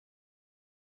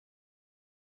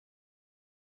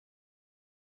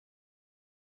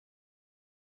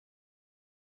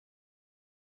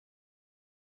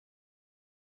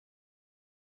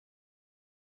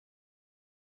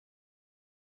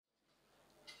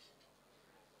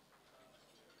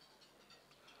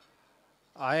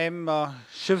I am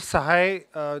Shiv Sahai,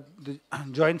 the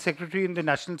Joint Secretary in the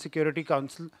National Security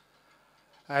Council.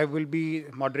 I will be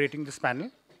moderating this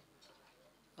panel.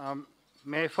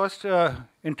 May I first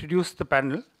introduce the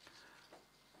panel?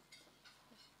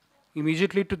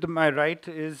 Immediately to my right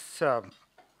is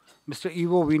Mr.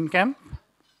 Veenkamp.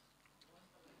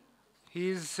 He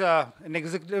is an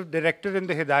executive director in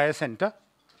the Hedayah Center.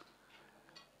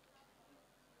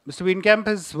 Mr. Veenkamp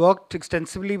has worked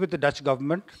extensively with the Dutch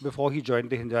government before he joined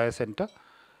the Hedayah Center.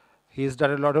 He has done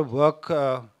a lot of work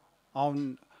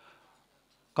on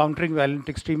countering violent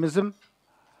extremism.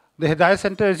 The Hedayah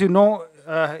Center, as you know,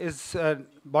 is a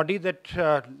body that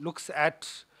looks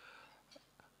at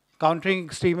countering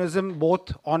extremism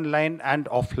both online and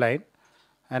offline.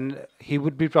 And he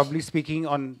would be probably speaking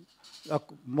on a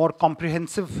more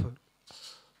comprehensive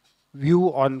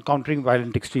view on countering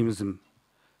violent extremism.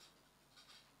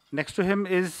 Next to him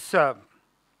is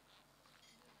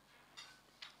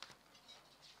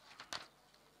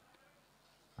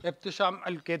Ebtesam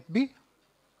Al-Ketbi.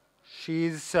 She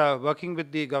is working with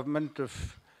the government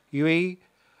of UAE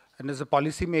and is a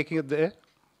policy maker there.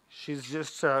 She's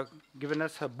just given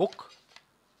us her book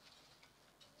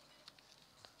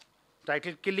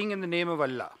titled Killing in the Name of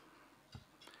Allah.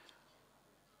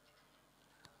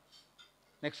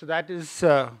 Next to that is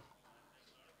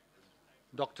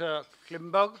Dr.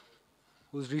 Klimburg,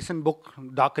 whose recent book,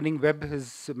 Darkening Web,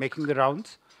 is making the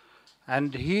rounds.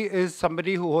 And he is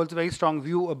somebody who holds a very strong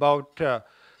view about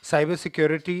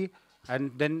cybersecurity,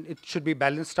 and then it should be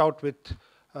balanced out with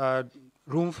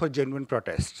room for genuine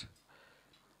protest.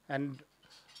 And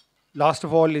last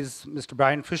of all is Mr.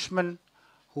 Brian Fishman,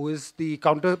 who is the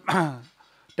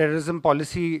counter-terrorism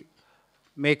policy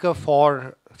maker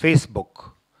for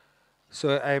Facebook.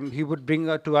 So he would bring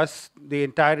to us the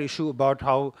entire issue about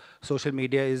how social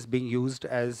media is being used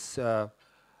as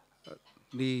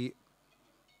the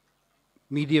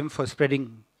medium for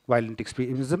spreading violent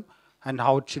extremism and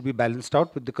how it should be balanced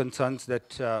out with the concerns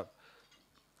that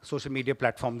social media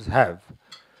platforms have.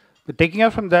 But taking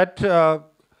out from that, the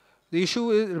issue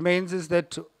remains is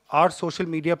that are social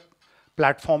media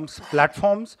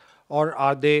platforms or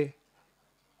are they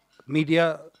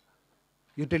media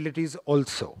utilities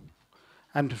also?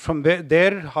 And from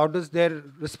there, how does their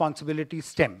responsibility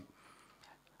stem?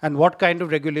 And what kind of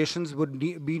regulations would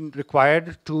be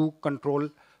required to control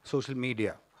social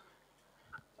media?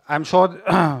 I'm sure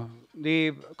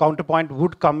the counterpoint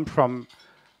would come from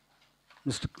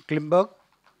Mr. Klimburg.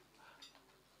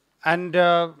 And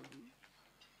Ivo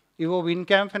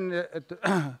Veenkamp and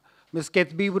Ms.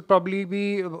 Ketbi would probably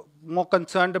be more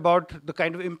concerned about the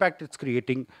kind of impact it's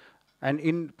creating and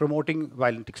in promoting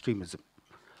violent extremism.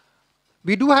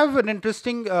 We do have an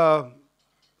interesting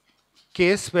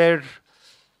case where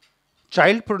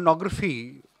child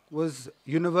pornography was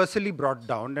universally brought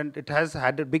down, and it has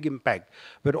had a big impact,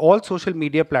 where all social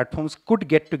media platforms could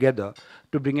get together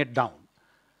to bring it down.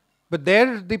 But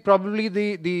there, probably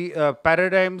the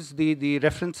paradigms, the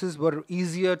references were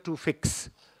easier to fix.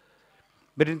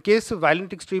 But in case of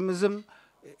violent extremism,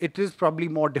 it is probably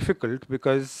more difficult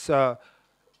because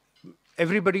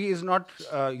everybody is not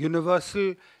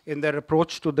universal in their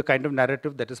approach to the kind of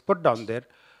narrative that is put down there.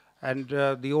 And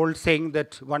the old saying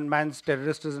that one man's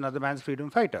terrorist is another man's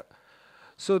freedom fighter.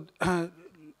 So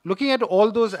looking at all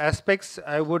those aspects,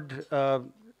 I would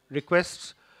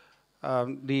request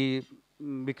we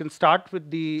can start with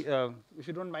the, if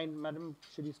you don't mind, Madam,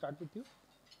 should we start with you?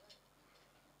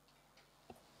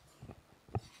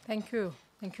 Thank you.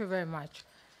 Thank you very much.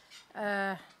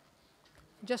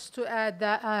 Just to add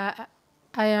that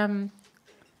I am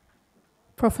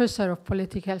professor of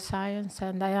political science,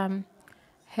 and I am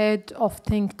head of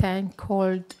think tank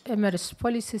called Emirates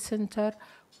Policy Center,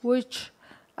 which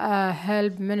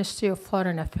help Ministry of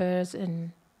Foreign Affairs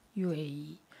in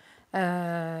UAE.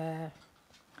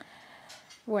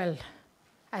 Well,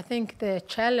 I think the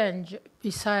challenge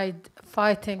beside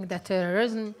fighting the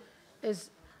terrorism is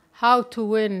how to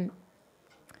win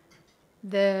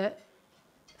the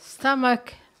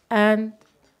stomach and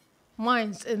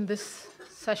minds in this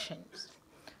sessions.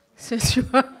 Since you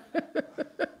are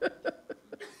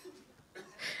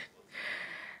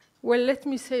well, let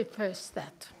me say first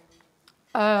that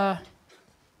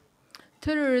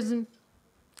terrorism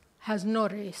has no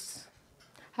race,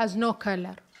 has no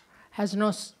color, has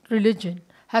no religion,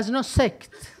 has no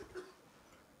sect.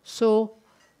 So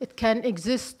it can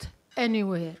exist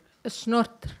anywhere. It's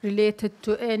not related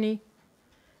to any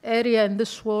area in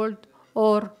this world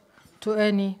or to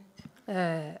any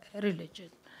religion.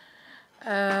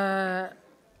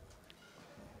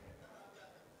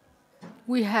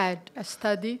 We had a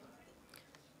study.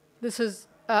 This is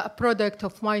a product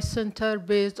of my center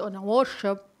based on a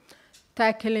workshop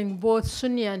tackling both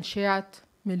Sunni and Shiite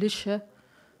militia,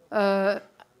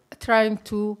 trying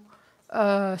to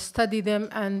study them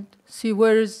and see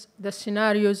where the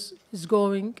scenarios is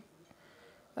going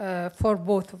for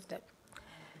both of them.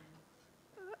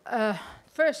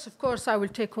 First, of course, I will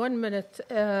take 1 minute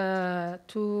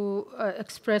to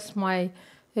express my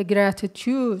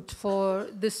gratitude for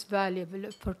this valuable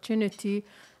opportunity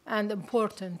and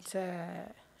important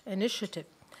initiative.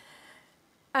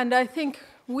 And I think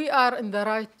we are in the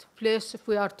right place if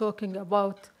we are talking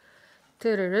about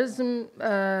terrorism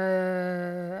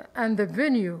and the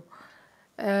venue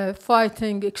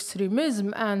fighting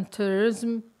extremism and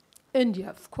terrorism. India,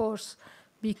 of course,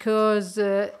 because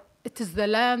it is the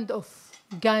land of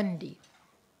Gandhi.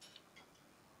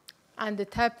 And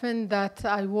it happened that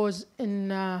I was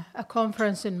in a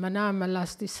conference in Manama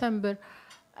last December,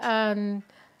 and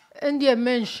India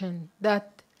mentioned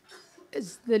that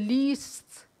it's the least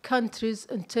countries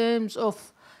in terms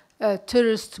of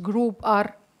terrorist group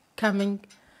are coming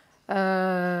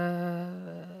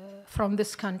from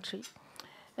this country.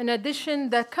 In addition,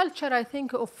 the culture, I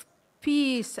think, of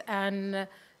peace and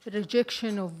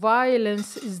rejection of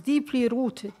violence is deeply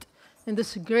rooted in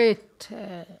this great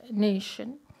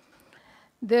nation.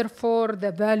 Therefore,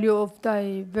 the value of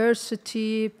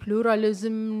diversity,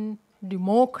 pluralism,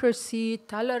 democracy,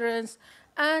 tolerance,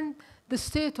 and the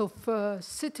state of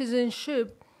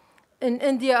citizenship in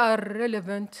India are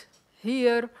relevant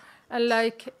here,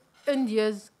 unlike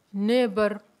India's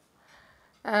neighborhood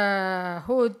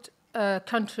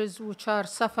countries which are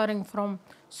suffering from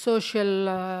social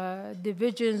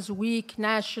divisions, weak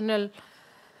national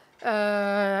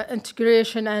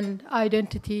integration, and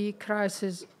identity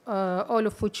crisis, all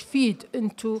of which feed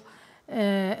into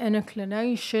an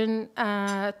inclination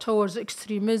towards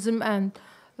extremism and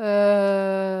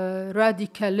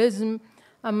radicalism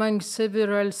among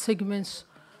several segments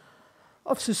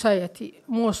of society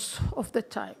most of the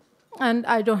time. And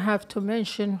I don't have to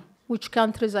mention which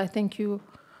countries, I think you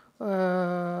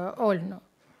all know.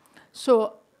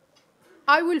 So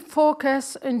I will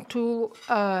focus into,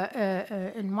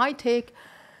 in my take,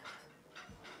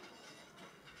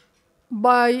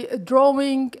 by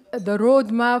drawing the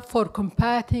roadmap for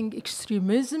combating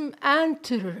extremism and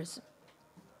terrorism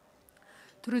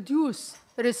to reduce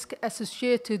risk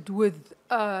associated with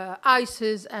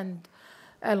ISIS and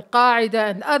Al-Qaeda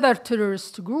and other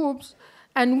terrorist groups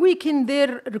and weaken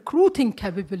their recruiting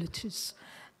capabilities.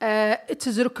 It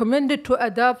is recommended to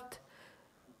adopt,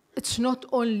 it's not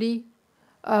only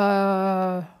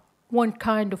one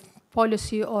kind of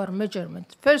policy or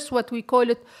measurement. First, what we call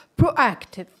it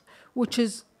proactive, which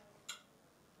is,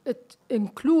 it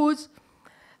includes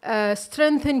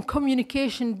strengthen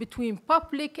communication between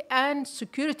public and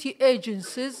security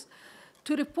agencies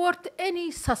to report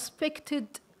any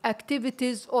suspected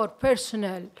activities or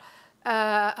personnel.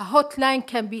 A hotline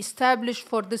can be established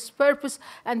for this purpose,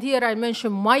 and here I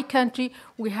mention my country.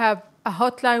 We have a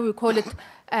hotline, we call it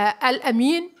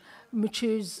Al-Amin, which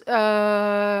is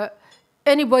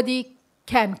anybody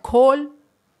can call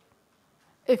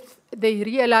if they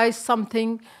realize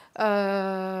something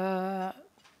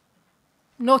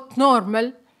not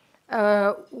normal,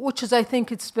 which is, I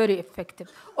think, it's very effective.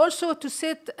 Also, to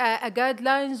set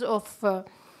guidelines of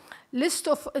list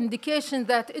of indications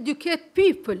that educate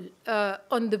people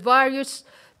on the various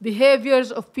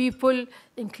behaviors of people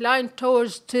inclined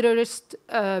towards terrorist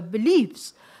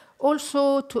beliefs.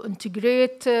 Also, to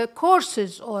integrate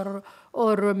courses or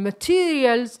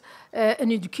materials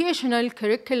in educational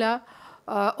curricula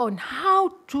on how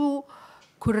to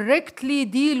correctly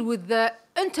deal with the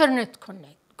internet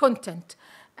content,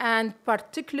 and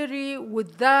particularly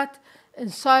with that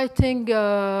inciting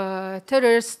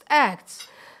terrorist acts,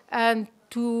 and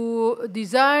to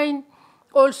design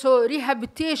also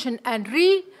rehabilitation and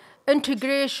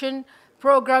reintegration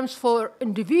programs for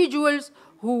individuals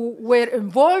who were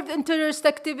involved in terrorist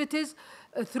activities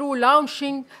through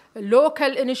launching a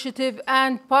local initiative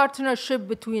and partnership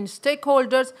between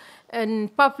stakeholders in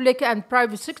public and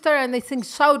private sector. And I think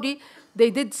Saudi,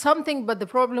 they did something, but the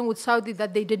problem with Saudi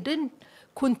that they didn't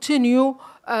continue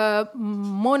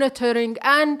monitoring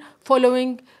and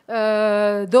following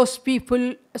those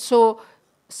people. So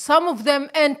some of them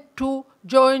end to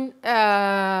join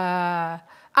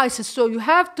ISIS. So you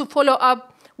have to follow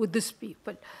up with these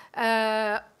people.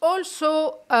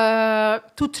 Also,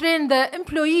 to train the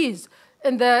employees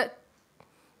in the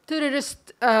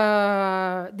terrorist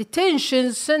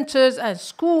detention centers and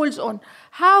schools on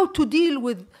how to deal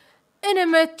with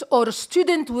inmate or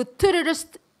student with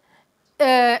terrorist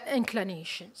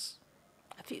inclinations.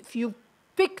 If you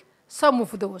pick some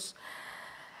of those.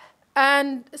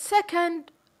 And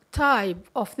second type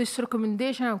of this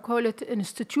recommendation, I call it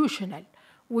institutional,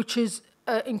 which is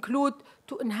include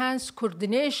to enhance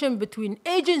coordination between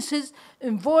agencies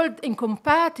involved in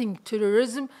combating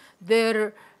terrorism,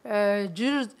 their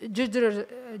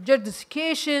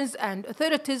jurisdictions and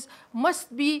authorities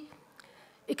must be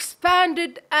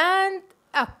expanded, and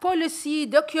a policy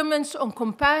documents on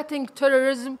combating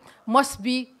terrorism must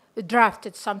be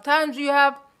drafted. Sometimes you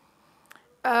have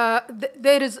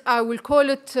there is, I will call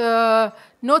it,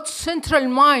 not central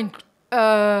mind.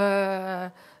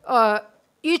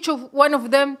 Each of one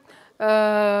of them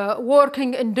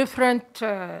working in different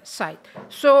sites.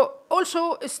 So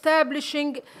also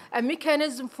establishing a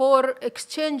mechanism for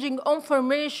exchanging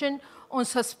information on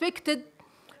suspected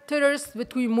terrorists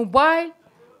between mobile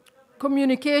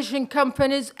communication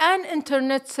companies and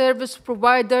internet service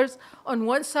providers on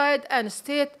one side and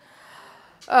state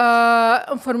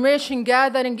information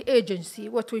gathering agency,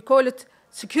 what we call it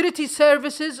security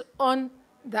services, on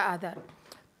the other.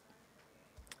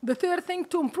 The third thing,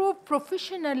 to improve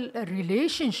professional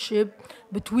relationship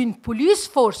between police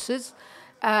forces,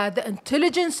 the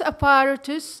intelligence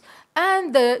apparatus,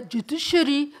 and the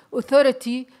judiciary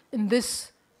authority in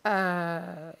this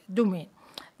domain.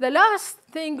 The last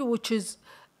thing, which is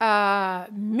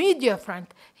media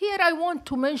front. Here I want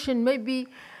to mention maybe,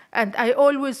 and I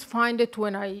always find it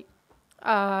when I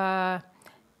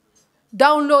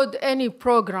download any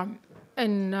program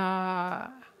in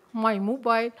my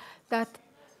mobile, that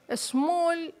a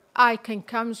small icon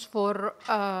comes for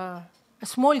a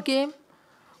small game,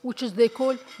 which is they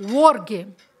call war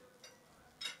game.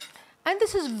 And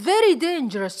this is very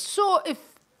dangerous. So if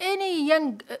any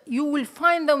young, you will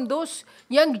find them, those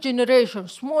young generation,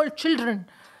 small children,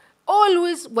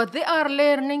 always what they are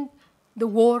learning, the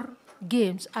war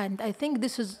games. And I think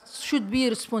this should be a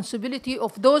responsibility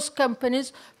of those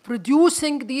companies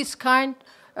producing these kind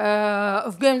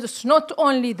of games. It's not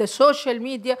only the social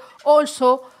media,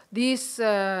 also these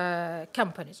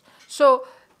companies. So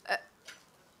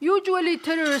usually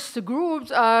terrorist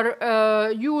groups are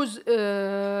use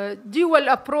dual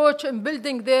approach in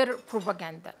building their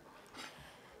propaganda.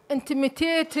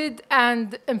 Intimidated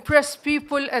and impress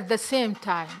people at the same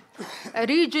time.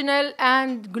 Regional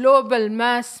and global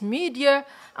mass media,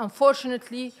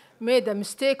 unfortunately, made a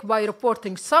mistake by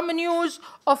reporting some news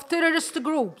of terrorist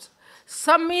groups.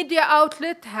 Some media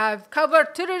outlets have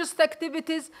covered terrorist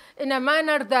activities in a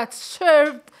manner that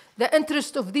served the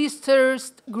interest of these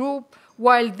terrorist groups,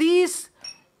 while these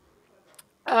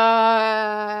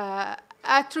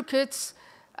advocates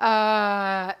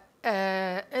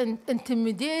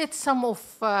intimidate some of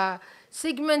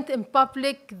segment in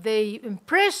public. They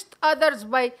impressed others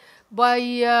by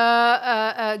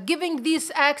giving these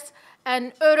acts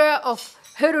an era of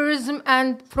heroism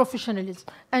and professionalism.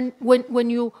 And when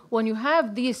you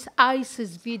have this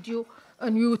ISIS video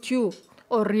on YouTube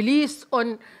or released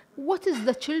on, what is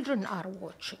the children are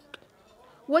watching?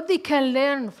 What they can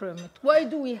learn from it? Why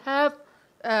do we have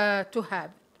to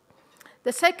have it?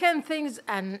 The second things,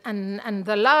 and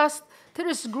the last,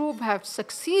 terrorist group have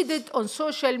succeeded on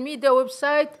social media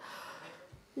website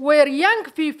where young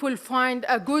people find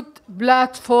a good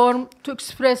platform to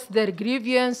express their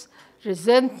grievance,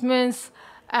 resentments,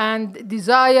 and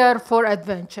desire for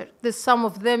adventure. Some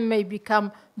of them may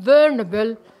become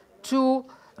vulnerable to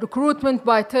recruitment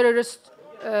by terrorist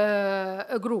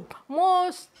group.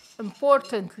 Most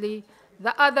importantly,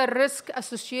 the other risk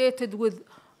associated with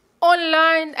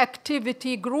online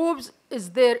activity groups is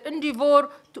their endeavor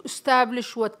to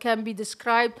establish what can be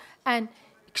described an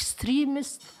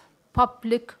extremist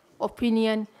public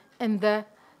opinion in the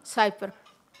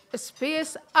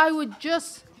cyberspace. I would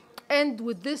just end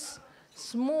with this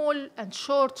small and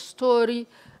short story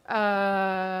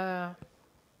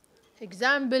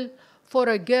example for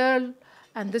a girl,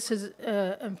 and this is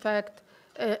in fact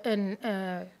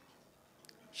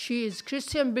she is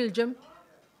Christian Belgium.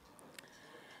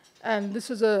 And this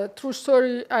is a true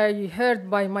story I heard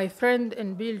by my friend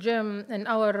in Belgium, in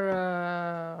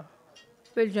our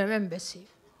Belgium embassy.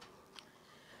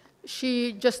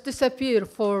 She just disappeared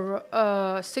for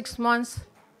 6 months.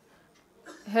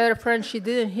 Her friend, she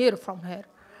didn't hear from her.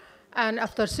 And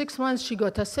after 6 months, she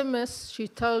got a SMS. She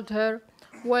told her,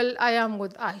 well, I am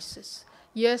with ISIS.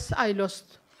 Yes, I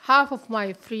lost half of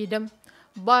my freedom,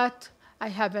 but I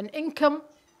have an income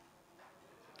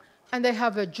and I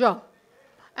have a job.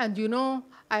 And you know,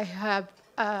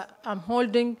 I'm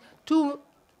holding 2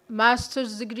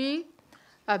 master's degrees.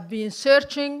 I've been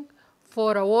searching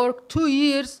for a work 2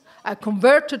 years. I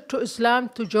converted to Islam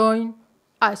to join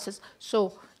ISIS.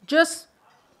 So just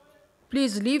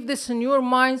please leave this in your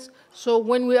minds. So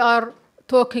when we are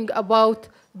talking about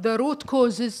the root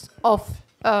causes of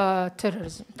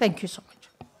terrorism. Thank you so much.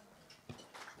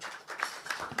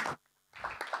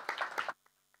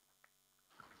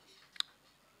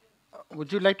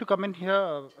 Would you like to come in here,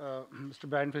 Mr.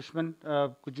 Brian Fishman?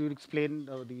 Could you explain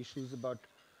the issues about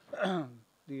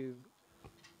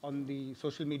on the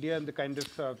social media and the kind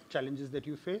of challenges that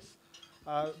you face?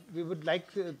 We would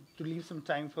like to leave some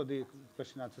time for the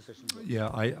question and answer session. Yeah,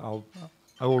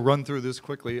 I will run through this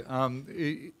quickly.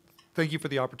 Thank you for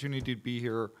the opportunity to be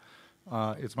here.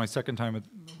 It's my second time at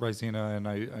Raisina, and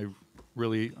I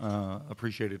really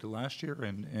appreciated it last year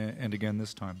and again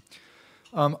this time.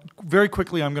 Very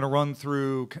quickly, I'm going to run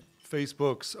through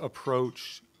Facebook's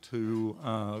approach to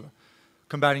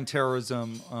combating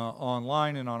terrorism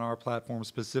online and on our platform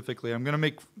specifically. I'm going to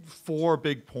make 4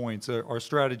 big points. Our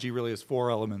strategy really has 4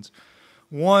 elements.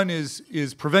 One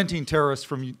is preventing terrorists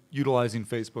from utilizing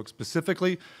Facebook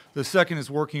specifically. The second is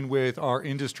working with our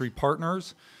industry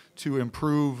partners to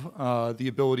improve the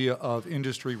ability of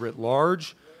industry writ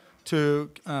large to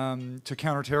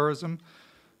counter terrorism.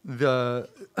 The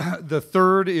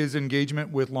third is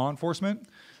engagement with law enforcement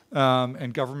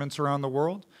and governments around the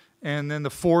world. And then the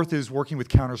fourth is working with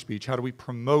counterspeech. How do we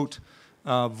promote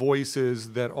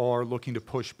voices that are looking to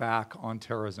push back on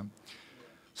terrorism?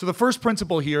 So the first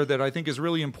principle here that I think is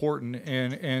really important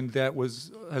and that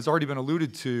has already been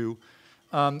alluded to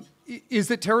is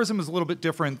that terrorism is a little bit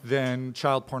different than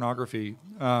child pornography.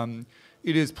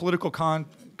 It is political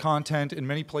content. In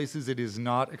many places, it is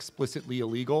not explicitly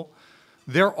illegal.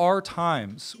 There are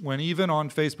times when even on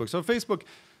Facebook, so Facebook,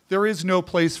 there is no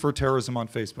place for terrorism on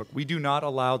Facebook. We do not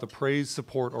allow the praise,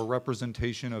 support, or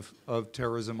representation of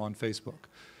terrorism on Facebook.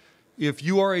 If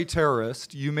you are a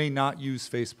terrorist, you may not use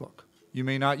Facebook. You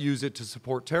may not use it to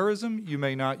support terrorism. You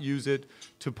may not use it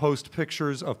to post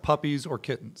pictures of puppies or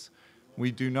kittens.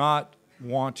 We do not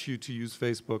want you to use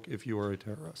Facebook if you are a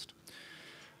terrorist.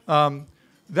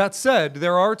 That said,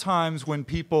 there are times when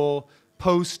people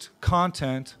post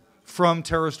content from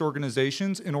terrorist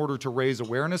organizations in order to raise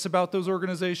awareness about those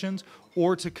organizations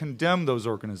or to condemn those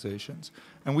organizations.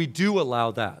 And we do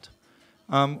allow that,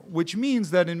 which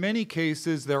means that in many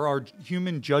cases there are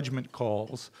human judgment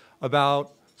calls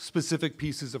about specific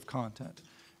pieces of content.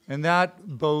 And that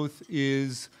both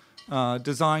is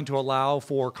designed to allow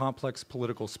for complex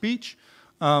political speech,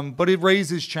 but it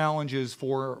raises challenges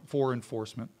for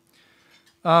enforcement.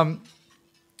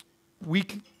 We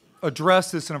address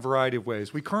this in a variety of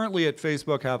ways. We currently at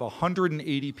Facebook have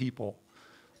 180 people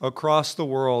across the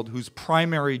world whose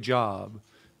primary job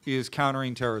is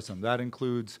countering terrorism. That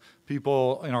includes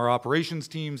people in our operations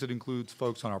teams, it includes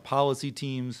folks on our policy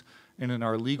teams, and in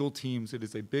our legal teams. It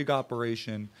is a big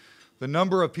operation. The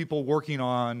number of people working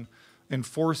on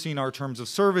enforcing our terms of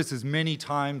service is many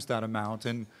times that amount,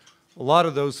 and a lot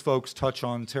of those folks touch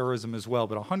on terrorism as well,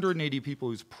 but 180 people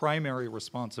whose primary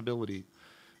responsibility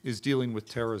is dealing with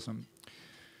terrorism.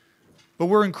 But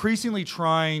we're increasingly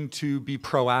trying to be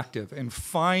proactive and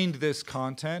find this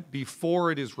content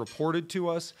before it is reported to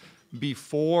us,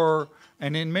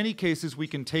 and in many cases we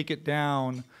can take it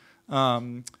down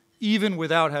even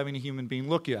without having a human being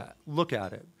look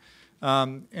at it.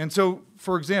 And so,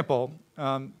 for example,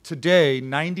 today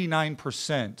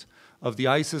 99% of the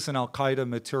ISIS and Al-Qaeda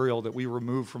material that we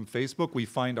remove from Facebook, we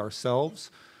find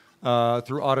ourselves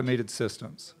through automated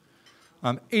systems.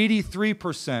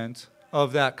 83%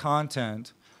 of that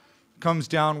content comes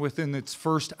down within its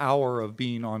first hour of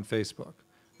being on Facebook.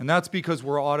 And that's because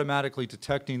we're automatically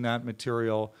detecting that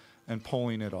material and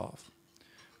pulling it off.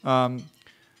 Now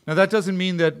that doesn't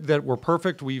mean that we're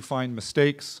perfect. We find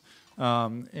mistakes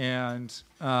and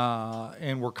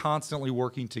we're constantly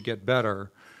working to get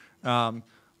better.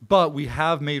 But we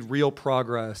have made real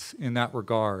progress in that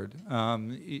regard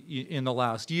in the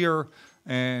last year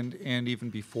and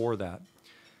even before that.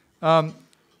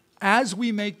 As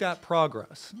we make that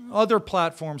progress, other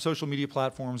platforms, social media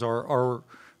platforms, are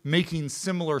making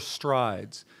similar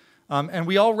strides. And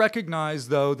we all recognize,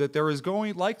 though, that there is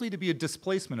likely to be a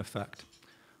displacement effect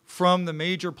from the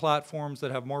major platforms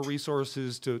that have more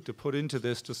resources to put into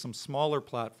this to some smaller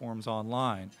platforms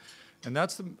online. And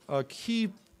that's a key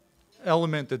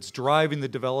element that's driving the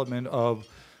development of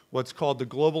what's called the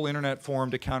Global Internet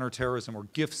Forum to Counter Terrorism, or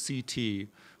GIFCT,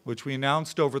 which we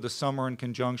announced over the summer in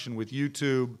conjunction with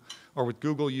YouTube, or with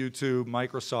Google, YouTube,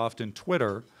 Microsoft, and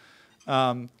Twitter.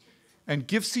 And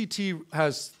GIFCT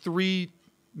has 3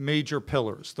 major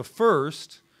pillars. The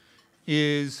first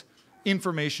is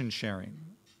information sharing.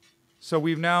 So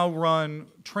we've now run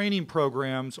training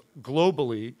programs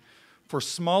globally for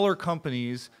smaller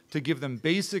companies to give them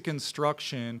basic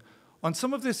instruction on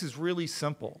some of this is really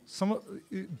simple.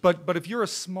 But if you're a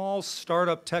small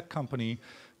startup tech company,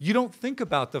 you don't think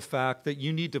about the fact that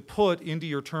you need to put into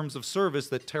your terms of service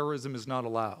that terrorism is not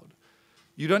allowed.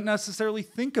 You don't necessarily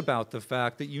think about the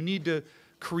fact that you need to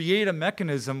create a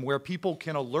mechanism where people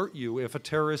can alert you if a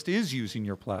terrorist is using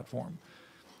your platform.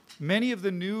 Many of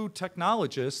the new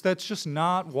technologists, that's just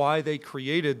not why they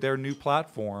created their new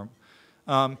platform.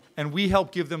 And we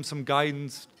help give them some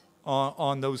guidance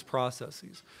on those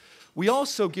processes. We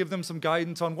also give them some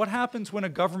guidance on what happens when a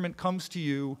government comes to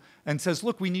you and says,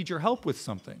 look, we need your help with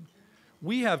something.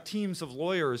 We have teams of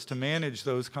lawyers to manage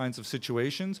those kinds of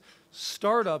situations.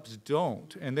 Startups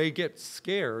don't, and they get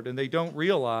scared, and they don't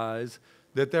realize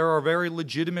that there are very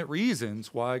legitimate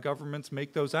reasons why governments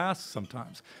make those asks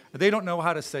sometimes. They don't know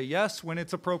how to say yes when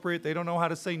it's appropriate. They don't know how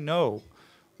to say no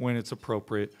when it's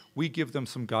appropriate. We give them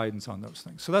some guidance on those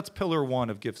things. So that's pillar one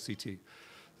of GiftCT.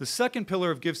 The second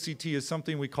pillar of GiftCT is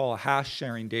something we call a hash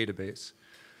sharing database.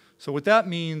 So what that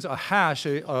means, a hash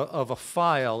of a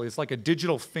file is like a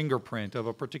digital fingerprint of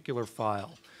a particular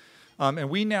file. And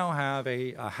we now have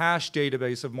a hash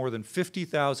database of more than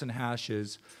 50,000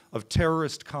 hashes of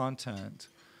terrorist content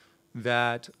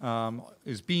that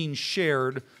is being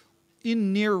shared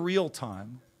in near real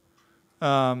time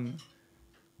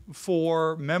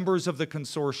for members of the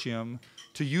consortium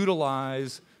to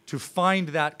utilize to find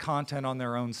that content on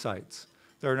their own sites.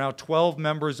 There are now 12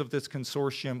 members of this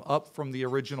consortium, up from the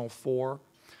original 4.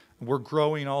 We're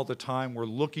growing all the time. We're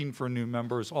looking for new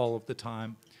members all of the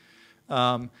time.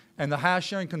 And the hash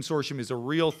sharing consortium is a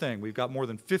real thing. We've got more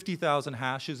than 50,000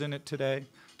 hashes in it today.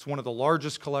 It's one of the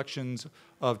largest collections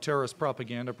of terrorist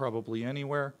propaganda probably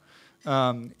anywhere.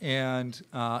 And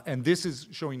this is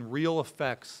showing real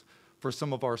effects for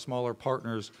some of our smaller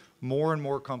partners. More and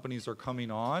more companies are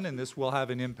coming on, and this will have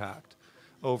an impact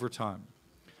over time.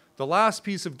 The last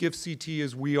piece of GiftCT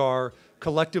is we are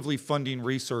collectively funding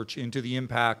research into the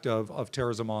impact of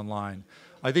terrorism online.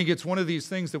 I think it's one of these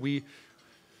things that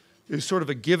is sort of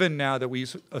a given now, that we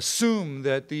assume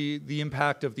that the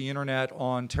impact of the internet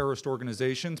on terrorist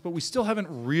organizations, but we still haven't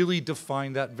really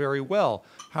defined that very well.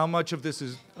 How much of this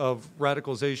of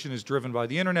radicalization is driven by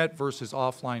the internet versus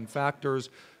offline factors?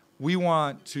 We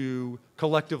want to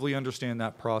collectively understand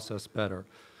that process better.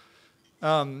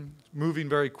 Moving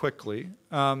very quickly,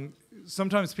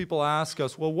 sometimes people ask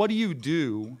us, well, what do you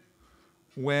do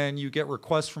when you get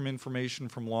requests from information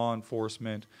from law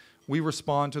enforcement? We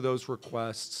respond to those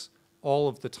requests all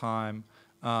of the time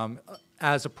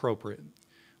as appropriate.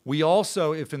 We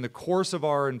also, if in the course of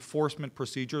our enforcement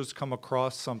procedures come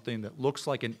across something that looks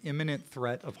like an imminent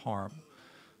threat of harm,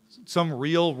 some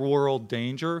real world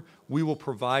danger, we will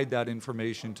provide that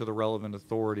information to the relevant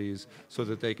authorities so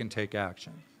that they can take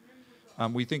action.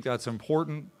 We think that's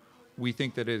important. We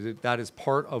think that that is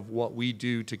part of what we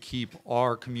do to keep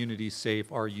our community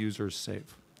safe, our users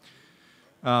safe.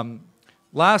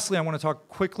 Lastly, I want to talk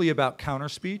quickly about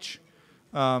counterspeech.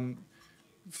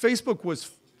 Facebook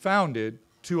was founded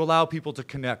to allow people to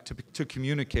connect, to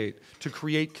communicate, to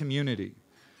create community.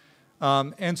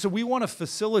 And so we want to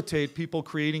facilitate people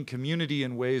creating community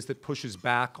in ways that pushes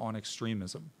back on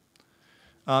extremism.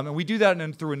 And we do that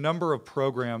through a number of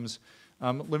programs.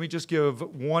 Let me just give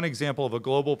one example of a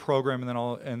global program,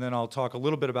 and then I'll talk a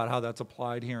little bit about how that's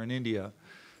applied here in India.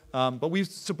 But we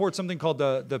support something called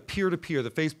the peer-to-peer,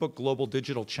 the Facebook Global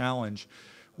Digital Challenge,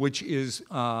 which is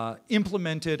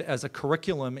implemented as a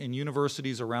curriculum in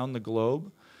universities around the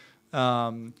globe.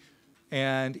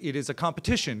 And it is a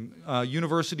competition.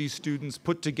 University students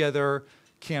put together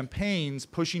campaigns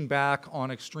pushing back on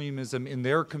extremism in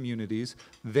their communities.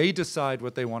 They decide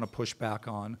what they want to push back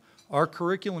on. Our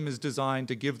curriculum is designed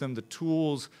to give them the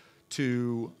tools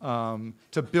to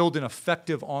build an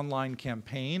effective online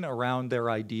campaign around their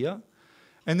idea.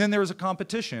 And then there's a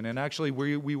competition. And actually,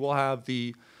 we will have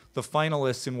the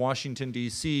finalists in Washington,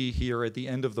 D.C. here at the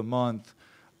end of the month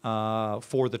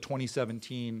for the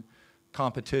 2017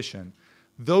 competition.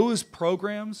 Those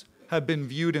programs have been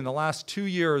viewed in the last 2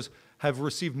 years, have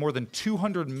received more than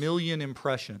 200 million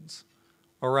impressions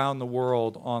around the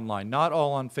world online, not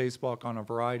all on Facebook, on a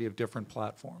variety of different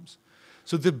platforms.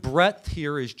 So the breadth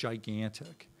here is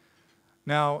gigantic.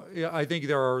 Now, I think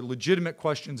there are legitimate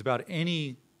questions about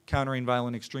any countering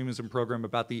violent extremism program,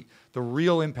 about the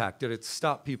real impact. Did it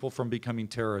stop people from becoming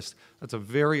terrorists? That's a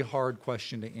very hard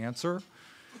question to answer.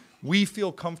 We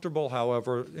feel comfortable,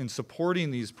 however, in supporting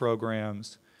these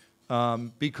programs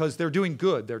because they're doing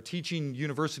good. They're teaching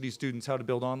university students how to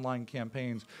build online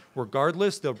campaigns.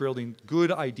 Regardless, they're building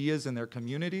good ideas in their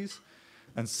communities,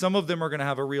 and some of them are going to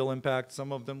have a real impact,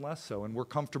 some of them less so, and we're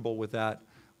comfortable with that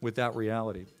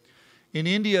reality. In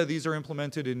India, these are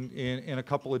implemented in a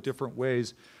couple of different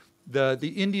ways.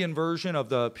 The Indian version of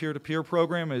the peer-to-peer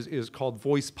program is called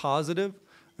Voice Positive.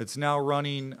 It's now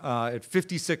running at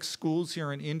 56 schools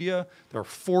here in India. There are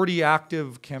 40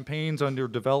 active campaigns under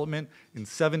development in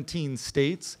 17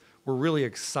 states. We're really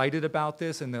excited about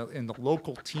this, and the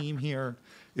local team here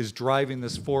is driving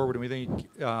this forward, and we think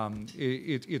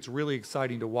it's really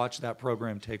exciting to watch that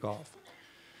program take off.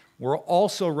 We're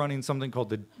also running something called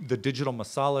the Digital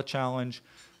Masala Challenge,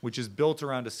 which is built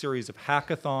around a series of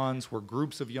hackathons where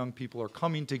groups of young people are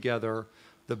coming together.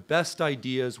 The best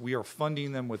ideas, we are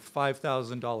funding them with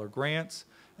 $5,000 grants,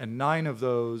 and 9 of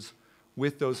those,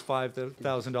 with those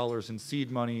 $5,000 in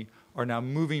seed money, are now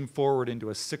moving forward into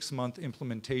a 6-month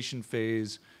implementation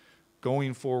phase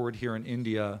going forward here in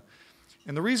India.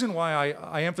 And the reason why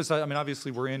I emphasize, I mean,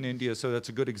 obviously we're in India, so that's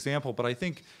a good example, but I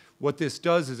think what this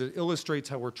does is it illustrates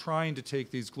how we're trying to take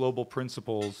these global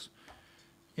principles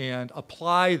and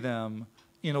apply them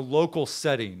in a local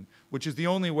setting, which is the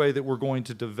only way that we're going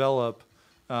to develop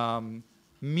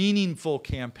meaningful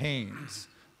campaigns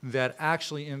that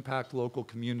actually impact local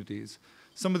communities.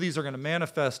 Some of these are going to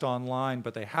manifest online,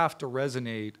 but they have to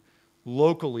resonate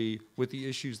locally with the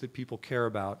issues that people care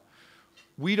about.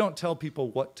 We don't tell people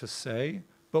what to say,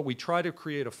 but we try to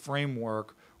create a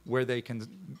framework where they can,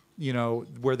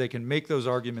 where they can make those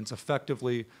arguments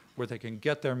effectively, where they can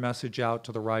get their message out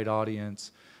to the right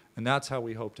audience, and that's how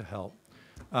we hope to help.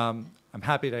 I'm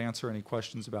happy to answer any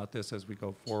questions about this as we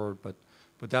go forward, but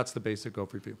that's the basic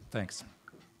overview. Thanks.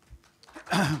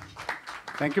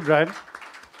 Thank you, Brian.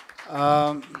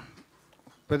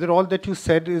 Whether all that you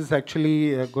said is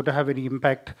actually going to have any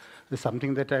impact is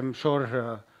something that I'm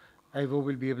sure Ivo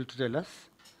will be able to tell us,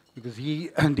 because he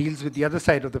deals with the other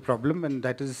side of the problem, and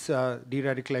that is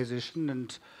de-radicalization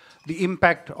and the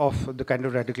impact of the kind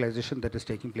of radicalization that is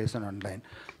taking place on online.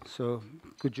 So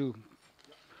could you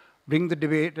bring the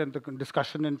debate and the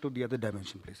discussion into the other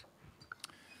dimension, please?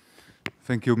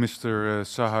 Thank you, Mr.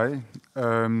 Sahai.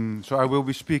 So I will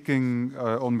be speaking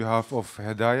on behalf of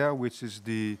Hedayah, which is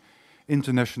the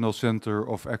International Center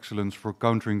of Excellence for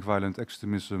Countering Violent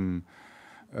Extremism,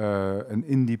 an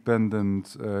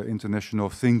independent international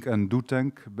think and do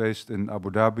tank based in Abu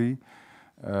Dhabi,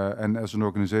 and as an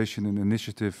organization, an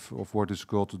initiative of what is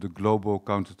called the Global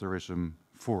Counterterrorism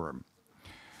Forum.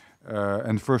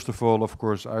 And first of all, of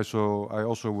course, I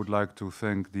also would like to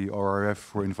thank the ORF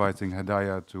for inviting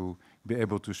Hedayah to be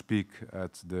able to speak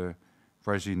at the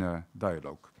Raisina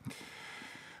Dialogue.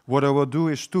 What I will do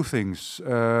is 2 things.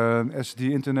 As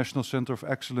the International Center of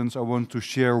Excellence, I want to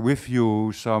share with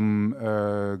you some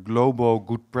global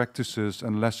good practices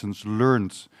and lessons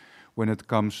learned when it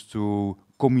comes to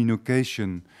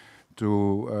communication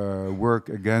to work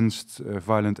against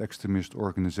violent extremist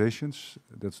organizations.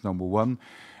 That's number 1.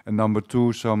 And number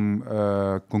 2, some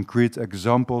concrete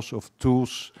examples of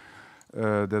tools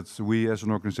that we as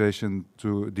an organization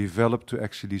to develop to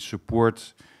actually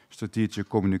support strategic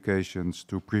communications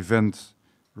to prevent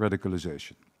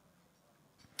radicalization.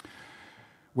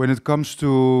 When it comes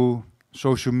to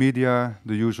social media,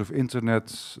 the use of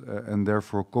internet, and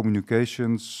therefore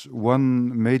communications,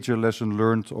 one major lesson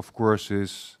learned, of course,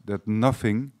 is that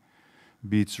nothing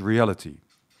beats reality.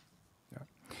 Yeah.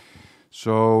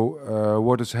 So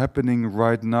what is happening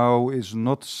right now is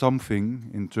not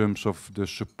something in terms of the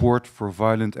support for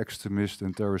violent extremist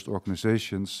and terrorist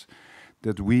organizations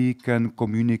that we can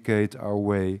communicate our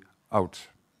way out.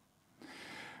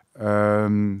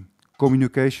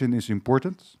 Communication is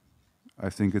important. I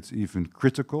think it's even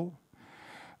critical.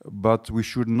 But we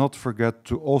should not forget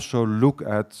to also look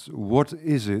at what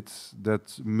is it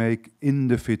that make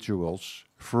individuals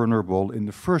vulnerable in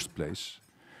the first place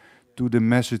to the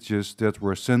messages that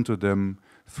were sent to them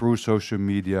through social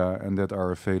media and that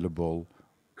are available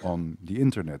on the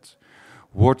internet.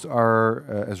 What are,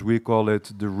 as we call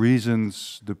it, the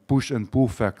reasons, the push and pull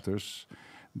factors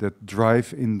that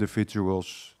drive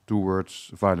individuals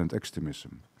towards violent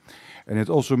extremism? And it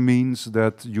also means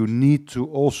that you need to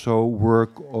also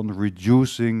work on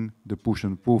reducing the push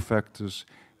and pull factors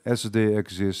as they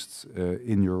exist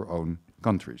in your own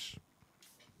countries.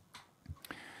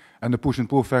 And the push and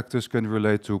pull factors can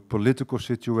relate to political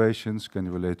situations, can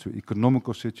relate to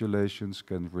economical situations,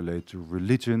 can relate to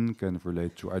religion, can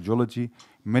relate to ideology,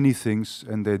 many things,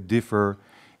 and they differ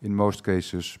in most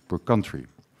cases per country.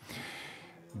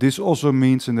 This also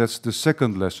means, and that's the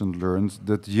second lesson learned,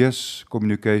 that yes,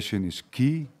 communication is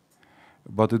key,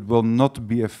 but it will not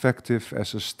be effective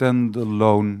as a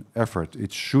standalone effort.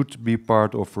 It should be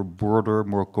part of a broader,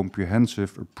 more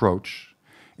comprehensive approach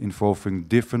involving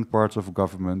different parts of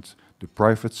government, the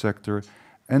private sector,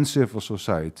 and civil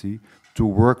society to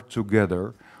work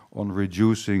together on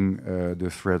reducing the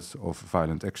threat of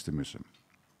violent extremism.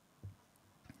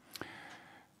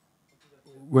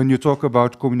 When you talk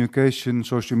about communication,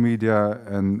 social media,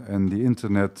 and the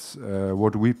internet,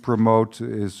 what we promote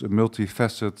is a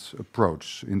multifaceted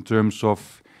approach in terms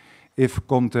of if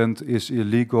content is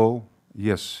illegal,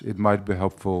 yes, it might be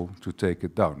helpful to take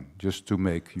it down, just to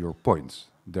make your point.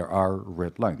 There are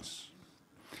red lines.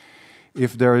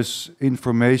 If there is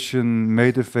information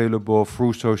made available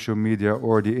through social media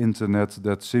or the internet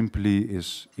that simply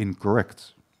is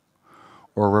incorrect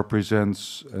or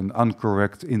represents an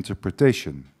incorrect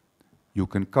interpretation, you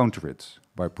can counter it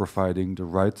by providing the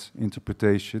right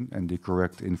interpretation and the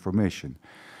correct information.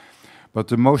 But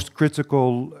the most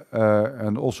critical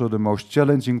and also the most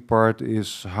challenging part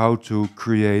is how to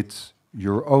create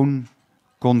your own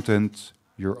content,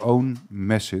 your own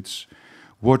message.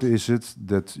 What is it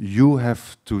that you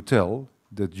have to tell,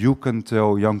 that you can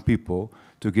tell young people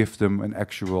to give them an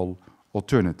actual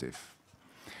alternative?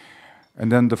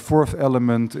 And then the fourth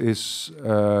element is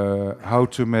how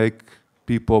to make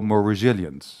people more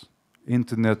resilient.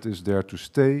 Internet is there to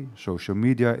stay, social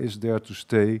media is there to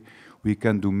stay. We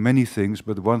can do many things,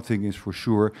 but one thing is for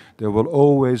sure, there will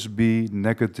always be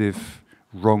negative,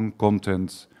 wrong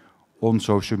content on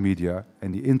social media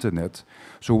and the internet.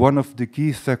 So one of the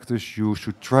key factors you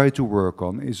should try to work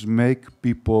on is make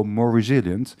people more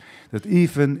resilient, that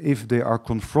even if they are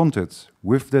confronted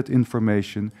with that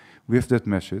information, with that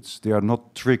message, they are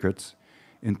not triggered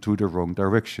into the wrong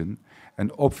direction.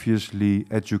 And obviously,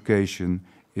 education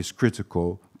is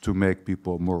critical to make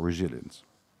people more resilient.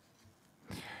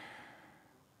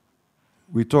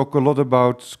 We talk a lot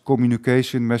about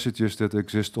communication messages that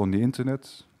exist on the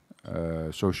internet,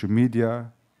 social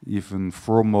media, even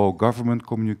formal government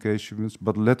communications,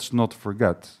 but let's not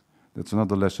forget, that's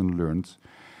another lesson learned,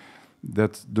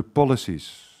 that the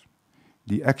policies,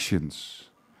 the actions,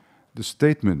 the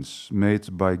statements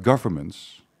made by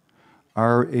governments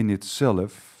are in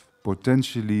itself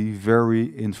potentially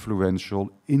very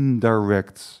influential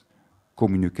indirect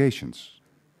communications,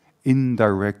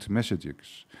 indirect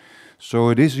messages. So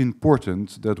it is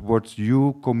important that what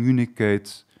you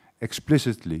communicate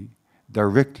explicitly,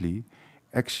 directly,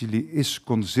 actually is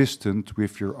consistent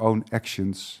with your own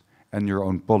actions and your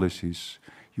own policies.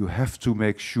 You have to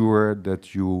make sure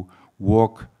that you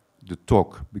walk the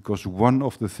talk, because one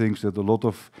of the things that a lot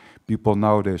of people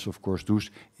nowadays, of course, do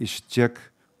is check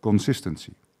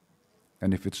consistency.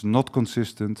 And if it's not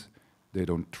consistent, they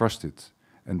don't trust it,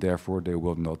 and therefore they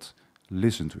will not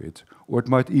listen to it, or it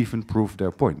might even prove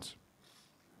their point.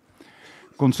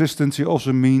 Consistency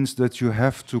also means that you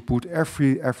have to put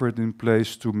every effort in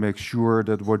place to make sure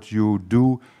that what you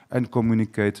do and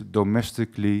communicate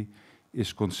domestically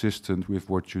is consistent with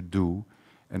what you do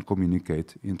and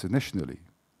communicate internationally.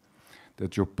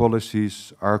 That your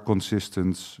policies are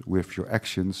consistent with your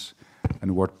actions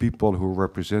and what people who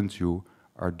represent you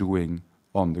are doing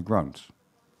on the ground.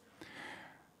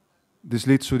 This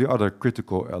leads to the other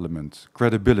critical element,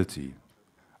 credibility.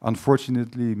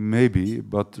 Unfortunately, maybe,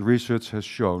 but research has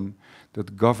shown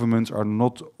that governments are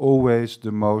not always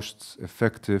the most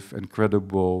effective and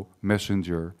credible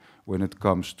messenger when it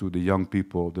comes to the young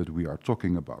people that we are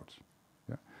talking about.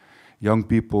 Yeah. Young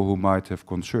people who might have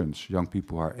concerns, young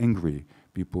people who are angry,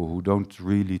 people who don't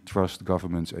really trust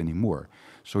governments anymore.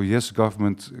 So yes,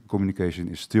 government communication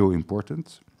is still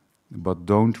important, but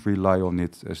don't rely on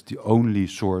it as the only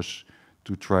source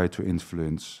to try to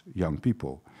influence young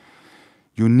people.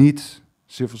 You need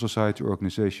civil society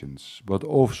organizations, but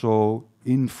also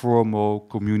informal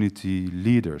community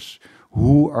leaders.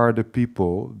 Who are the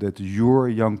people that your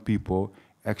young people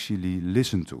actually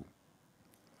listen to?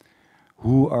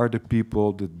 Who are the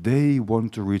people that they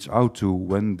want to reach out to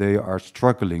when they are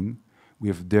struggling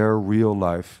with their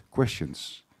real-life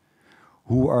questions?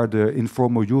 Who are the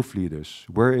informal youth leaders?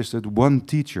 Where is that one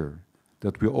teacher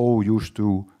that we all used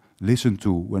to listen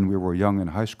to when we were young in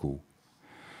high school?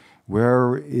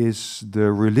 Where is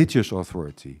the religious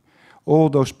authority? All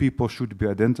those people should be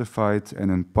identified and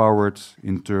empowered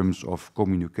in terms of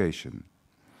communication.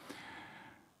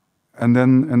 And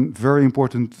then a very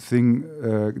important thing,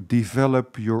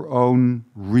 develop your own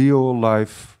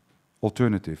real-life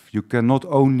alternative. You cannot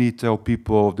only tell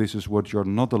people this is what you're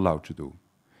not allowed to do.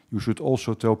 You should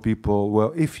also tell people,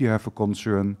 well, if you have a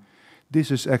concern,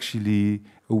 this is actually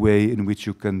a way in which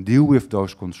you can deal with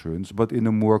those concerns, but in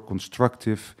a more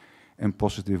constructive and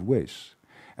positive ways.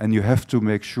 And you have to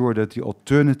make sure that the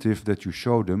alternative that you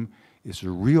show them is a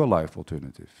real-life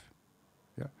alternative.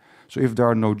 Yeah? So if there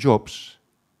are no jobs,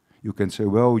 you can say,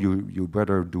 well, you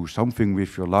better do something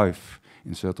with your life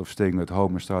instead of staying at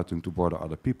home and starting to bother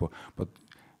other people. But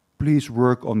please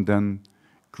work on then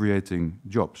creating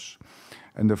jobs.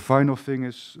 And the final thing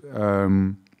is,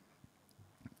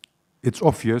 it's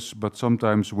obvious, but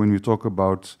sometimes when we talk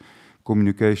about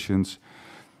communications,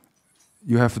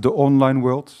 you have the online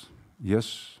world.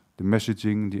 Yes, the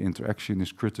messaging, the interaction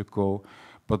is critical,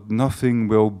 but nothing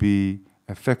will be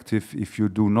effective if you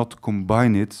do not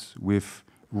combine it with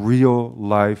real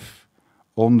life,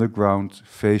 on the ground,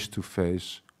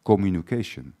 face-to-face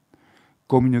communication.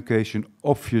 Communication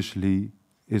obviously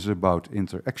is about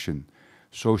interaction.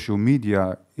 Social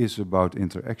media is about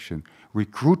interaction.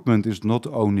 Recruitment is not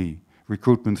only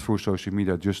recruitment through social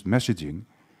media, just messaging.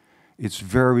 It's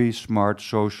very smart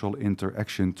social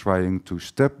interaction trying to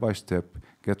step by step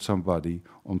get somebody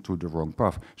onto the wrong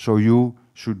path. So you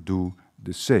should do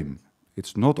the same.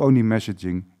 It's not only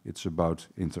messaging, it's about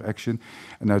interaction.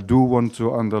 And I do want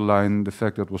to underline the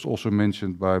fact that was also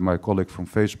mentioned by my colleague from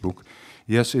Facebook.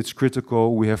 Yes, it's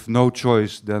critical. We have no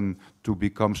choice than to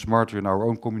become smarter in our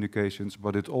own communications,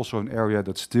 but it's also an area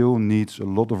that still needs a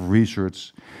lot of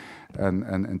research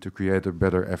and to create a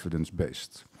better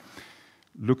evidence-based.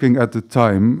 Looking at the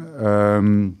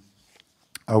time,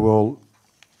 I will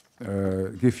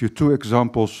give you two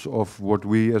examples of what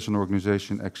we as an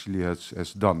organization actually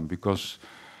has done, because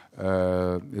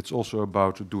it's also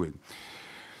about doing.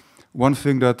 One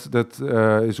thing that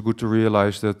is good to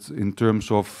realize that in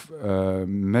terms of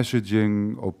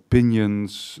messaging,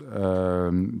 opinions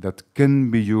that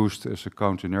can be used as a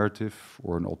counter-narrative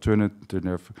or an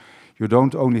alternative, you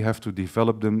don't only have to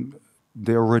develop them,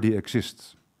 they already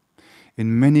exist.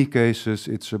 In many cases,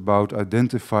 it's about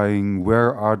identifying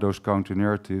where are those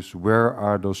counter-narratives, where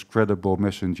are those credible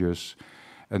messengers,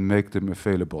 and make them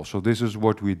available. So this is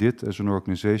what we did as an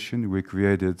organization. We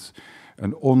created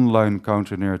an online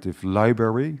counter-narrative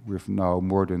library with now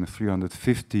more than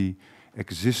 350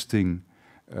 existing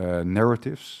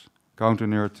narratives,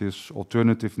 counter-narratives,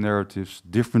 alternative narratives,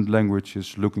 different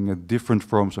languages, looking at different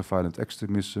forms of violent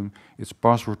extremism. It's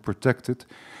password protected,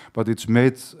 but it's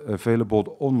made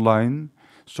available online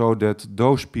so that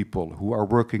those people who are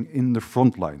working in the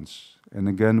front lines, and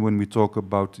again, when we talk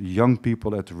about young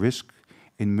people at risk,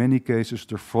 in many cases,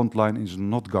 the front line is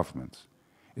not government.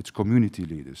 It's community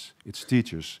leaders, it's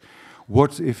teachers.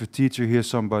 What if a teacher hears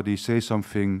somebody say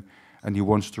something and he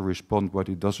wants to respond, but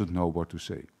he doesn't know what to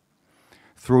say?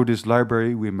 Through this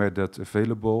library, we made that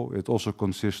available. It also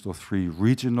consists of 3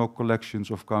 regional collections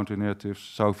of counter-narratives,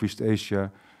 Southeast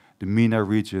Asia, the MENA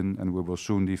region, and we will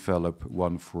soon develop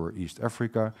one for East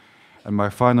Africa. And my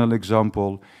final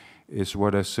example is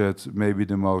what I said, maybe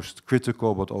the most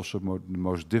critical, but also the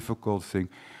most difficult thing,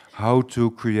 how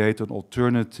to create an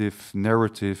alternative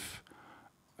narrative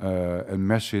and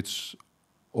message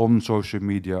on social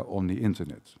media, on the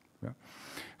internet. Yeah.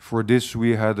 For this,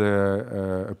 we had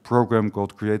a program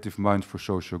called Creative Minds for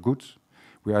Social Good.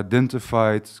 We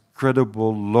identified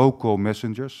credible local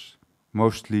messengers,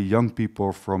 mostly young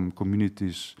people from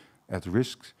communities at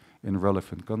risk in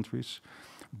relevant countries,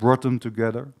 brought them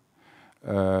together,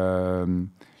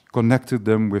 connected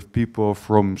them with people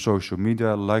from social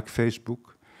media like Facebook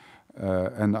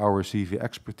and our CV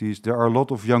expertise. There are a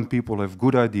lot of young people who have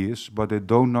good ideas, but they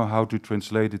don't know how to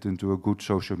translate it into a good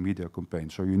social media campaign.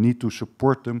 So you need to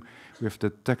support them with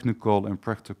the technical and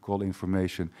practical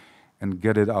information and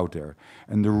get it out there.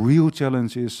 And the real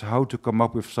challenge is how to come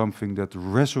up with something that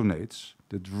resonates,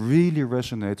 that really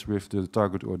resonates with the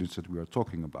target audience that we are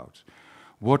talking about.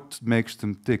 What makes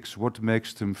them tick? What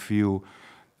makes them feel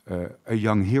a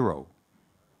young hero,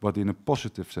 but in a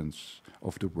positive sense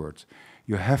of the word?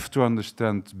 You have to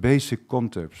understand basic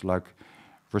concepts like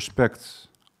respect,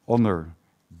 honor,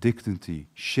 dignity,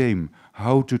 shame,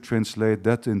 how to translate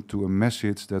that into a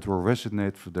message that will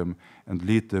resonate for them and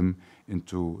lead them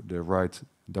into the right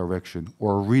direction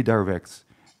or redirect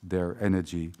their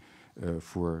energy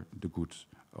for the good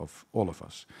of all of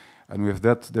us. And with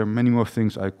that, there are many more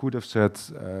things I could have said,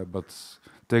 but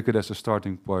take it as a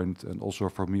starting point. And also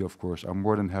for me, of course, I'm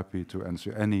more than happy to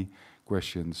answer any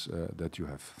questions that you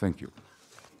have. Thank you.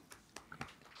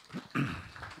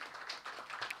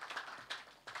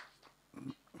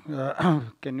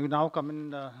 Can you now come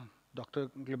in, Dr.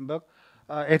 Klimburg?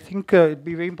 I think it'd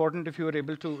be very important if you were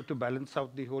able to balance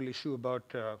out the whole issue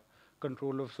about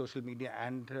control of social media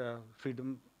and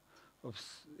freedom of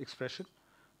expression.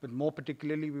 But more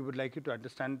particularly, we would like you to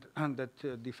understand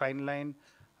that the fine line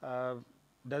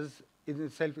does in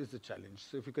itself is a challenge.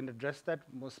 So if you can address that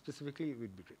more specifically, it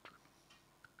would be great.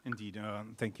 Indeed.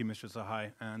 Thank you, Mr.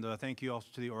 Sahai. And thank you also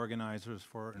to the organizers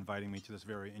for inviting me to this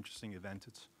very interesting event.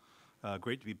 It's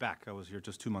great to be back. I was here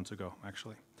just 2 months ago,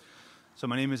 actually. So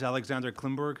my name is Alexander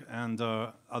Klimburg, and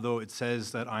although it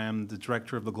says that I am the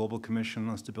director of the Global Commission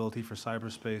on Stability for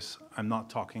Cyberspace, I'm not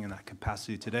talking in that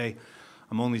capacity today.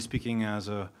 I'm only speaking as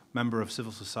a member of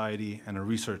civil society and a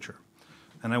researcher.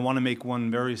 And I want to make one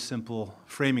very simple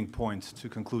framing point to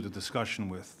conclude the discussion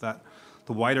with, that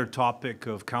the wider topic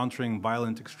of countering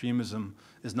violent extremism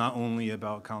is not only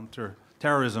about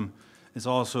counter-terrorism, it's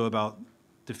also about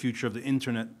the future of the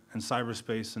internet and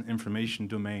cyberspace and information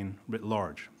domain writ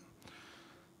large.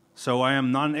 So I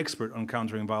am not an expert on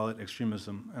countering violent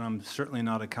extremism, and I'm certainly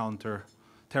not a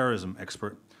counter-terrorism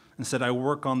expert. Instead, I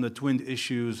work on the twinned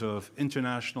issues of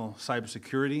international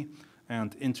cybersecurity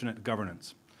and internet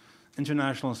governance.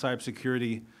 International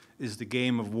cybersecurity is the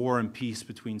game of war and peace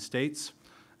between states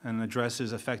and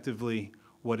addresses effectively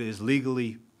what is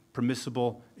legally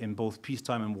permissible in both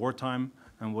peacetime and wartime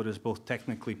and what is both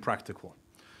technically practical.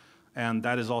 And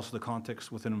that is also the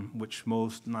context within which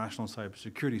most national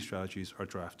cybersecurity strategies are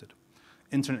drafted.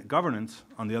 Internet governance,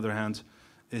 on the other hand,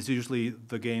 is usually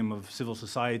the game of civil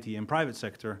society and private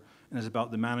sector, and is about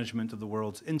the management of the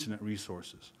world's internet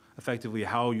resources, effectively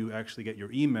how you actually get your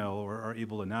email or are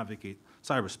able to navigate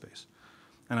cyberspace.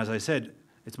 And as I said,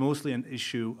 it's mostly an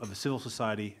issue of the civil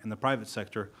society and the private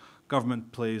sector.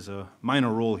 Government plays a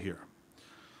minor role here.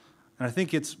 And I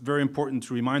think it's very important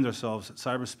to remind ourselves that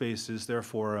cyberspace is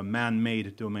therefore a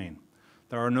man-made domain.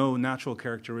 There are no natural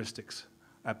characteristics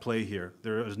at play here.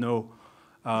 There is no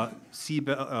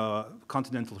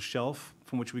continental shelf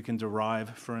from which we can derive,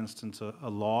 for instance, a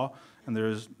law, and there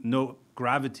is no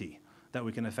gravity that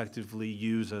we can effectively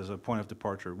use as a point of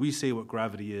departure. We say what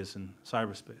gravity is in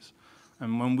cyberspace.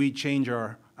 And when we change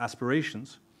our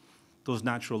aspirations, those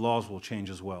natural laws will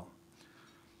change as well.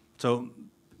 So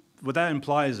what that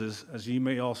implies is, as you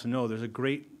may also know, there's a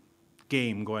great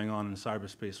game going on in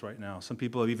cyberspace right now. Some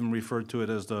people have even referred to it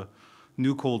as the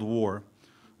new Cold War,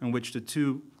 in which the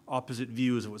two opposite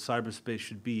views of what cyberspace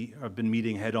should be have been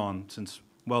meeting head-on since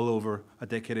well over a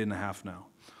decade and a half now.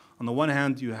 On the one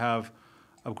hand, you have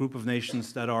a group of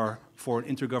nations that are for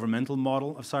an intergovernmental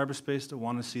model of cyberspace, that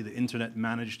want to see the internet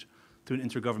managed through an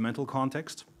intergovernmental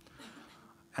context.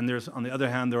 And there's, on the other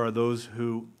hand, there are those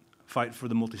who fight for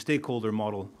the multi-stakeholder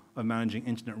model of managing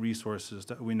internet resources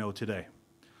that we know today.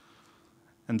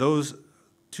 And those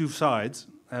two sides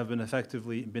have been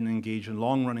effectively engaged in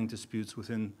long-running disputes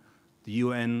within the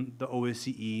UN, the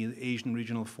OSCE, the Asian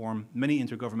Regional Forum, many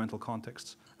intergovernmental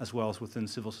contexts, as well as within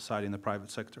civil society and the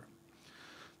private sector.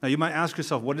 Now, you might ask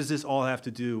yourself, what does this all have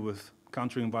to do with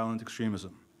countering violent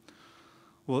extremism?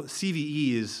 Well,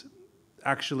 CVE is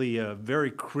actually a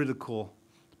very critical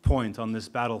point on this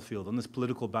battlefield, on this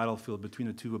political battlefield between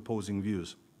the two opposing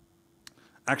views.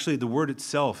 Actually, the word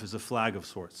itself is a flag of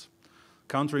sorts.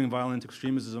 Countering violent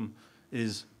extremism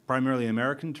is primarily an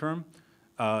American term.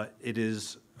 It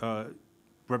is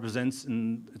represents,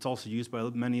 and it's also used by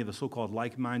many of the so-called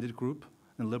like-minded group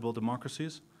in liberal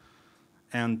democracies.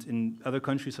 And in other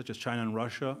countries such as China and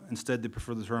Russia, instead they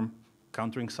prefer the term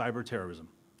countering cyber terrorism.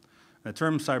 The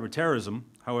term cyber terrorism,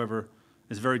 however,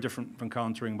 is very different from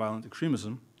countering violent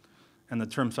extremism. And the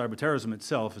term cyber terrorism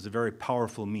itself is a very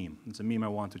powerful meme. It's a meme I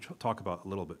want to talk about a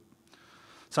little bit.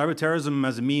 Cyber terrorism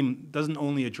as a meme doesn't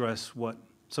only address what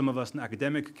some of us in the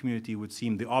academic community would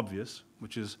seem the obvious,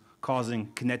 which is causing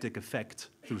kinetic effect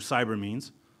through cyber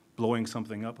means, blowing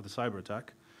something up with a cyber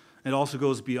attack. It also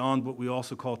goes beyond what we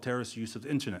also call terrorist use of the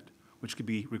internet, which could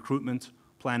be recruitment,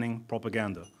 planning,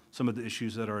 propaganda, some of the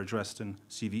issues that are addressed in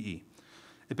CVE.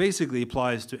 It basically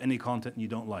applies to any content you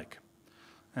don't like.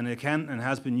 And it can and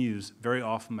has been used very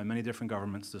often by many different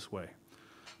governments this way.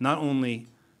 Not only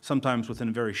sometimes within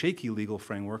a very shaky legal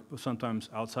framework, but sometimes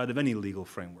outside of any legal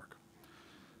framework.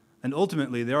 And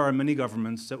ultimately, there are many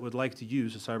governments that would like to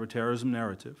use a cyber terrorism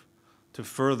narrative to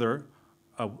further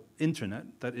an internet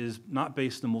that is not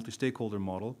based on a multi-stakeholder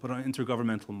model, but on an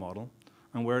intergovernmental model,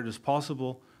 and where it is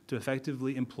possible to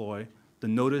effectively employ the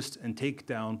noticed and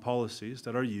takedown policies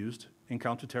that are used in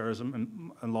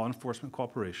counterterrorism and law enforcement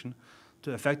cooperation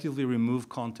to effectively remove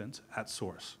content at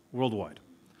source worldwide.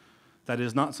 That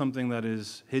is not something that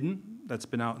is hidden, that's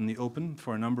been out in the open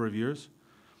for a number of years,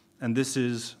 and this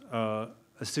is a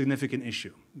significant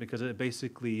issue because it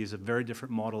basically is a very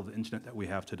different model of the internet that we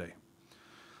have today.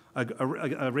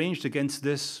 Arranged against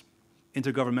this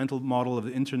intergovernmental model of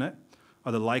the internet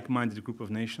are the like-minded group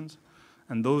of nations,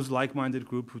 and those like-minded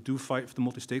group who do fight for the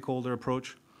multi-stakeholder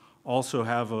approach also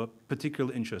have a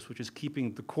particular interest, which is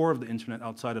keeping the core of the internet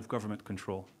outside of government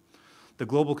control. The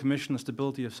Global Commission on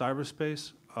Stability of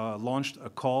Cyberspace launched a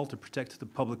call to protect the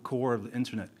public core of the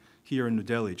internet here in New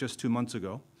Delhi just 2 months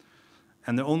ago.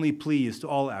 And the only plea is to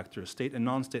all actors, state and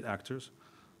non-state actors,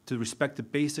 to respect the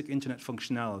basic internet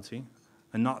functionality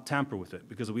and not tamper with it,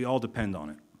 because we all depend on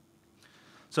it.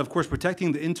 So of course,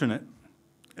 protecting the internet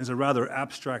is a rather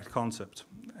abstract concept,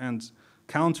 and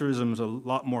counterism is a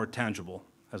lot more tangible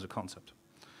as a concept.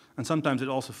 And sometimes it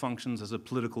also functions as a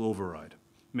political override,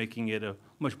 making it a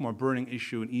much more burning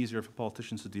issue and easier for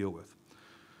politicians to deal with.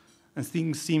 And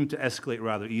things seem to escalate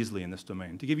rather easily in this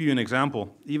domain. To give you an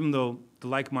example, even though the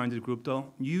like-minded group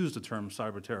don't use the term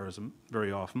cyberterrorism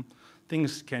very often,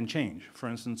 things can change. For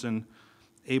instance, in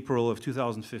April of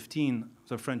 2015,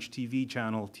 the French TV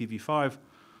channel TV5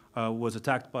 was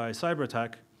attacked by a cyber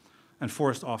attack and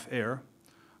forced off air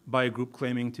by a group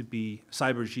claiming to be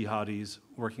cyber jihadis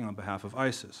working on behalf of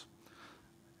ISIS.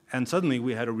 And suddenly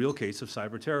we had a real case of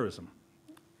cyber terrorism.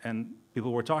 And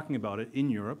people were talking about it in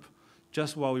Europe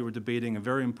just while we were debating a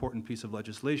very important piece of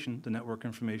legislation, the Network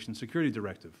Information Security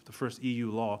Directive, the first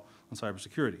EU law on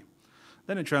cybersecurity.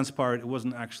 Then it transpired it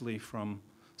wasn't actually from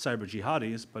cyber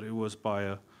jihadis, but it was by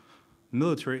a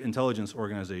military intelligence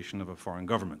organization of a foreign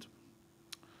government.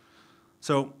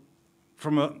 So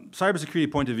from a cybersecurity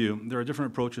point of view, there are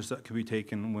different approaches that can be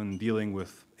taken when dealing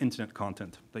with internet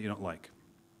content that you don't like.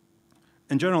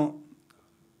 In general,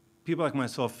 people like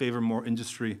myself favor more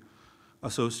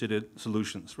industry-associated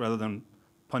solutions rather than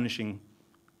punishing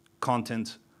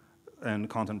content and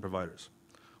content providers.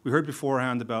 We heard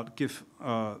beforehand about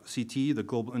GIF-CT, the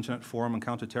Global Internet Forum on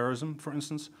Counterterrorism, for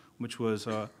instance, which was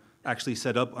actually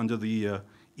set up under the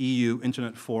EU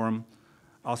Internet Forum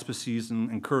auspices and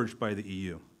encouraged by the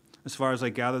EU. As far as I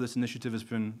gather, this initiative has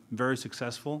been very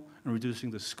successful in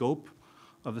reducing the scope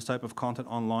of this type of content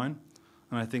online.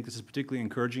 And I think this is particularly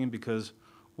encouraging because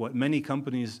what many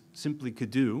companies simply could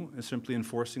do is simply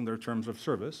enforcing their terms of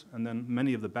service, and then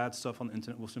many of the bad stuff on the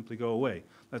internet will simply go away.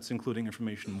 That's including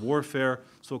information warfare,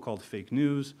 so-called fake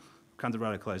news,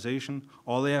 counter-radicalization.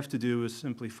 All they have to do is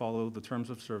simply follow the terms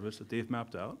of service that they've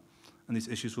mapped out, and these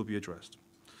issues will be addressed.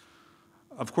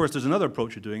 Of course, there's another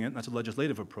approach to doing it, and that's a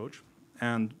legislative approach.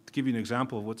 And to give you an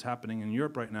example of what's happening in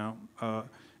Europe right now,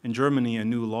 in Germany, a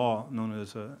new law known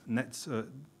as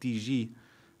NSCS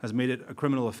has made it a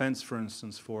criminal offense, for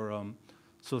instance, for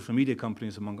social media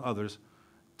companies, among others,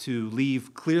 to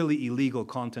leave clearly illegal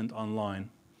content online,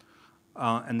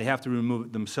 and they have to remove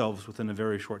it themselves within a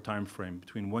very short time frame,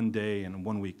 between 1 day and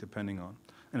 1 week, depending on.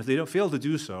 And if they don't fail to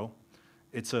do so,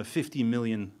 it's a 50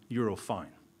 million euro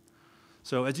fine.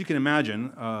 So as you can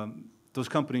imagine, those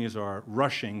companies are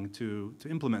rushing to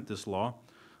implement this law.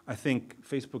 I think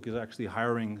Facebook is actually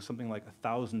hiring something like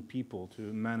 1,000 people to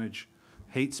manage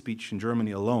hate speech in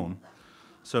Germany alone.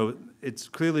 So it's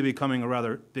clearly becoming a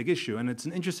rather big issue, and it's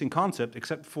an interesting concept,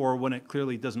 except for when it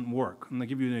clearly doesn't work. And I'll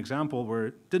give you an example where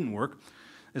it didn't work,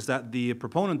 is that the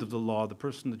proponent of the law,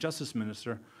 the justice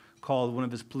minister, called one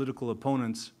of his political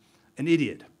opponents an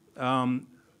idiot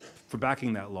for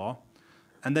backing that law,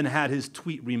 and then had his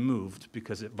tweet removed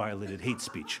because it violated hate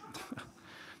speech.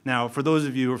 Now, for those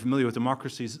of you who are familiar with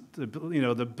democracies, the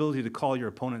ability to call your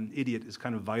opponent an idiot is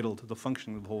kind of vital to the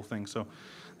functioning of the whole thing. So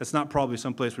that's not probably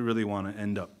someplace we really want to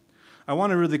end up. I want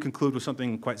to really conclude with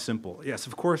something quite simple. Yes,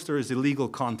 of course, there is illegal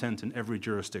content in every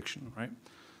jurisdiction, right?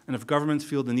 And if governments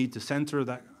feel the need to censor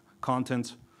that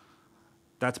content,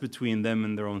 that's between them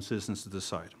and their own citizens to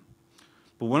decide.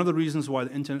 But one of the reasons why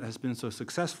the internet has been so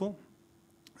successful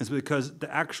is because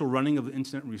the actual running of the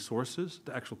internet resources,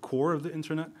 the actual core of the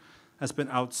internet, has been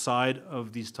outside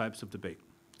of these types of debate.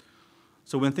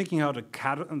 So when thinking how to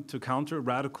counter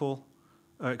radical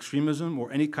extremism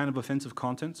or any kind of offensive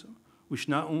content, we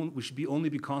should only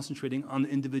be concentrating on the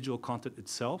individual content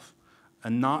itself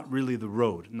and not really the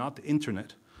road, not the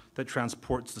internet that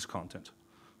transports this content.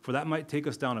 For that might take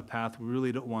us down a path we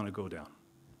really don't want to go down.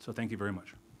 So thank you very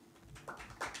much.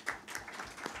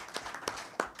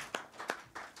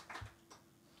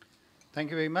 Thank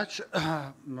you very much.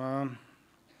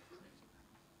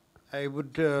 I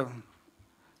would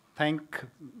thank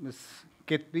Ms.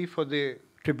 Ketbi for the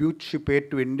tribute she paid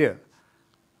to India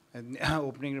and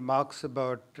opening remarks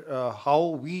about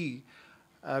how we,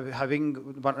 having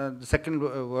the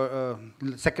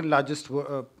second largest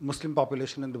Muslim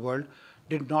population in the world,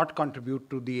 did not contribute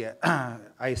to the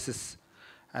ISIS.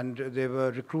 And there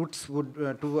were recruits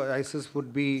to ISIS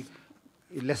would be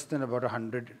less than about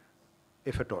 100,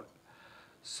 if at all.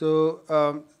 So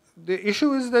the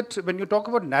issue is that when you talk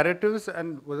about narratives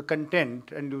and the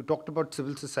content, and you talked about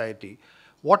civil society,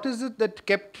 what is it that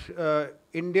kept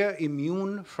India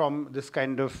immune from this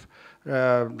kind of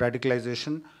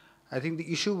radicalization? I think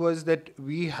the issue was that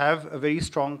we have a very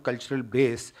strong cultural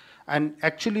base. And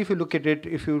actually, if you look at it,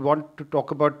 if you want to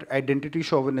talk about identity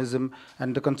chauvinism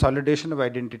and the consolidation of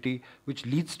identity, which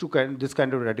leads to this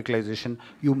kind of radicalization,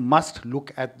 you must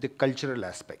look at the cultural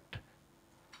aspect.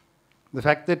 The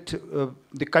fact that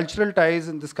the cultural ties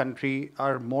in this country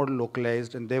are more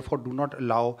localized and therefore do not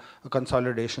allow a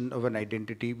consolidation of an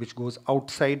identity which goes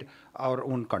outside our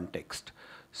own context.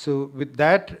 So with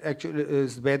that actually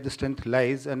is where the strength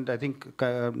lies, and I think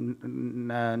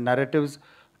narratives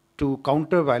to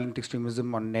counter violent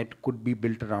extremism on net could be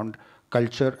built around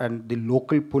culture and the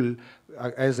local pull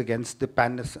as against the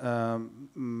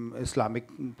pan-Islamic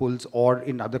pulls, or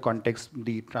in other contexts,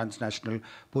 the transnational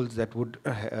pulls that would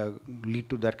lead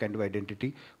to that kind of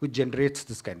identity, which generates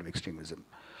this kind of extremism.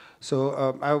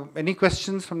 So any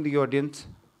questions from the audience?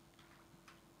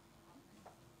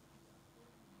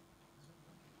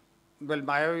 Well,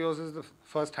 Maya, yours is the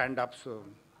first hand up, so. I have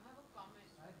a comment.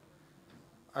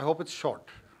 I hope it's short.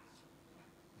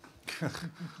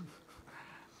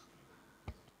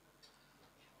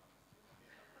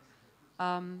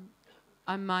 I'm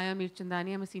Maya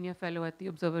Mirchandani. I'm a senior fellow at the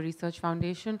Observer Research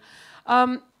Foundation.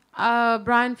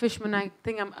 Brian Fishman, I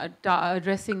think I'm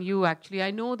addressing you, actually.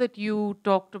 I know that you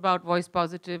talked about Voice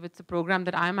Positive. It's a program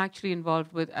that I'm actually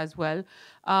involved with as well.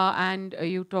 And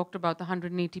you talked about the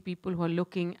 180 people who are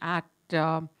looking at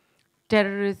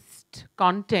terrorist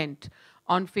content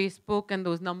on Facebook, and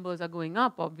those numbers are going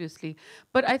up, obviously.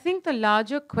 But I think the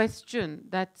larger question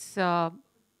that's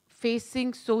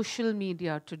facing social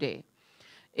media today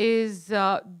is,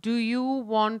 do you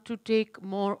want to take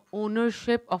more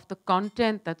ownership of the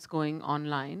content that's going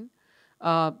online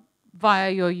via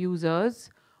your users?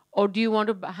 Or do you want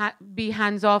to be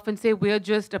hands-off and say, we're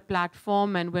just a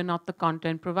platform and we're not the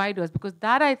content providers? Because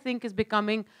that, I think, is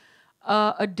becoming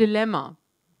a dilemma.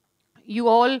 You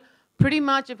all pretty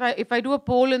much, if I do a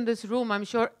poll in this room, I'm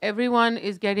sure everyone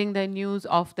is getting their news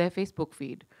off their Facebook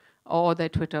feed or their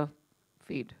Twitter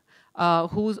feed.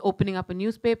 Who's opening up a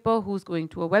newspaper, who's going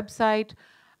to a website,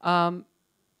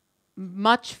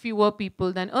 much fewer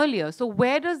people than earlier. So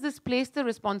where does this place the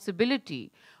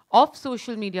responsibility of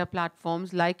social media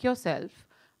platforms like yourself,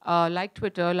 like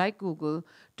Twitter, like Google,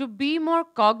 to be more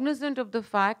cognizant of the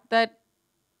fact that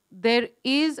there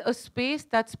is a space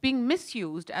that's being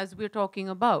misused, as we're talking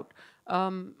about?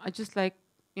 I just like,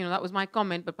 that was my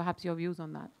comment, but perhaps your views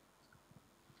on that.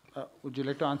 Would you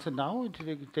like to answer now, or do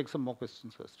you take some more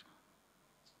questions first?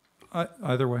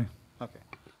 Either way. Okay.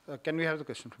 Can we have the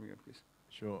question from you, please?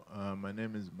 Sure. My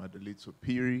name is Madalitso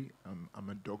Piri. I'm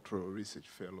a doctoral research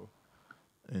fellow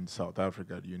in South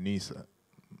Africa at UNISA.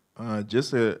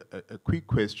 Just a quick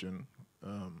question.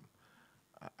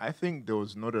 I think there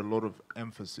was not a lot of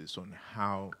emphasis on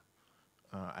how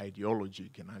ideology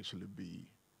can actually be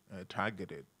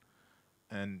targeted.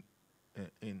 And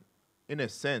in a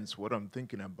sense, what I'm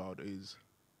thinking about is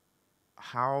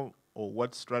how or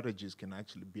what strategies can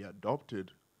actually be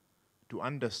adopted to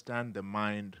understand the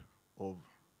mind of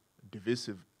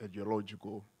divisive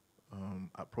ideological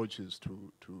approaches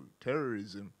to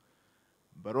terrorism,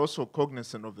 but also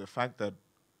cognizant of the fact that,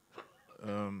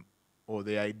 or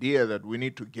the idea that we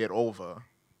need to get over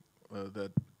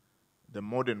that the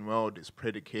modern world is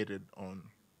predicated on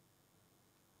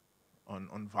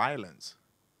violence.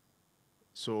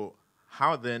 So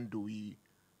how then do we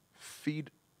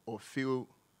feed or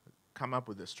come up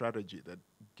with a strategy that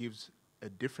gives a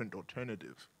different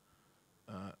alternative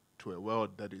to a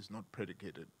world that is not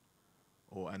predicated,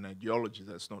 or an ideology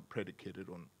that's not predicated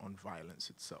on violence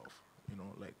itself,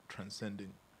 like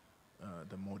transcending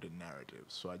the modern narrative?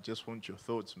 So I just want your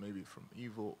thoughts, maybe from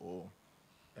Ivo or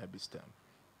Ebtesam.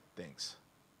 Thanks.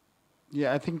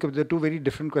 Yeah, I think they're two very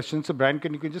different questions. So Brian,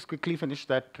 can you just quickly finish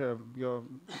that?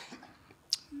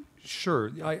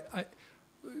 Sure.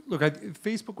 Look,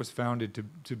 Facebook was founded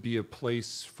to be a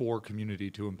place for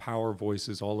community, to empower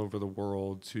voices all over the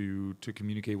world, to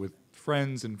communicate with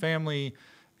friends and family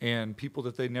and people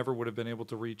that they never would have been able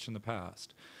to reach in the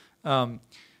past. That's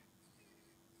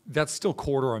still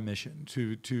core to our mission,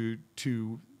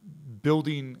 to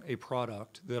building a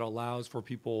product that allows for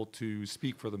people to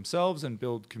speak for themselves and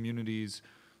build communities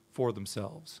for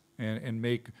themselves, and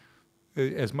make,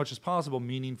 as much as possible,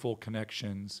 meaningful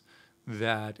connections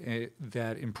that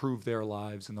improve their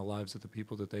lives and the lives of the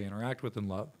people that they interact with and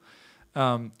love.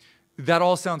 That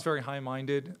all sounds very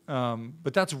high-minded,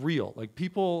 but that's real. Like,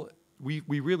 people, we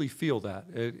really feel that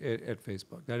at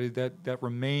Facebook. That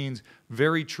remains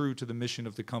very true to the mission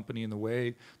of the company and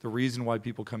the reason why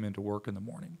people come into work in the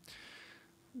morning.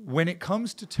 When it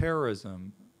comes to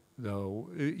terrorism, though,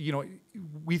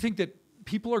 we think that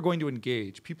people are going to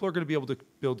engage. People are going to be able to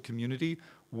build community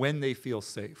when they feel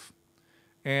safe.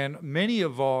 And many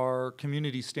of our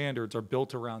community standards are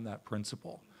built around that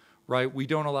principle, right? We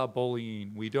don't allow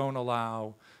bullying. We don't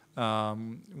allow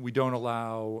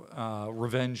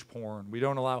revenge porn. We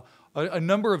don't allow a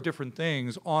number of different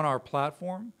things on our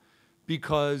platform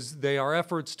because they are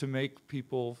efforts to make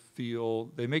people feel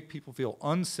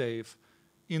unsafe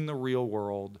in the real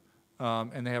world,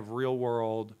 and they have real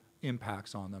world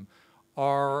impacts on them.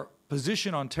 Our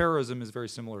position on terrorism is very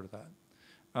similar to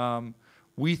that.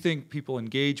 We think people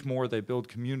engage more, they build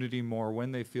community more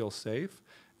when they feel safe,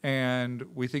 and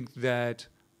we think that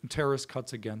terrorist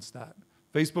cuts against that.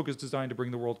 Facebook is designed to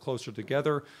bring the world closer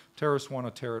together. Terrorists want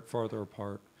to tear it farther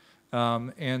apart.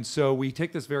 And so we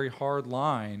take this very hard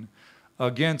line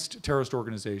against terrorist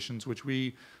organizations, which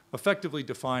we effectively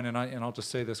define, and I'll just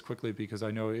say this quickly because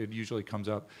I know it usually comes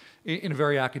up, in a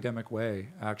very academic way,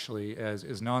 actually,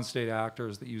 as non-state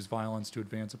actors that use violence to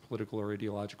advance a political or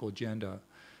ideological agenda.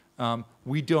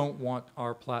 We don't want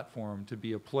our platform to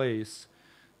be a place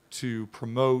to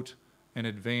promote and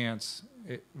advance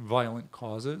violent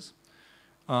causes.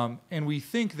 And we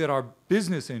think that our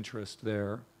business interest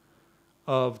there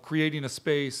of creating a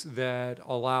space that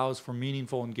allows for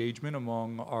meaningful engagement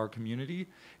among our community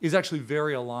is actually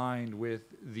very aligned with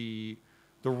the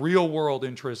real world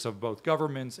interests of both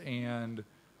governments and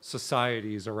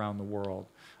societies around the world.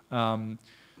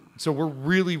 So we're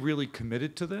really, really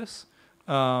committed to this.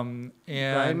 And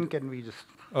Brian, can we just...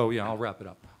 Oh yeah, I'll wrap it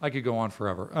up. I could go on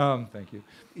forever. Thank you.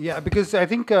 Yeah, because I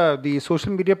think the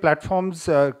social media platforms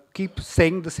keep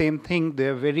saying the same thing.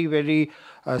 They're very, very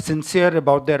sincere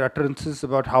about their utterances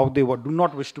about how they do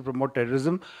not wish to promote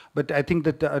terrorism. But I think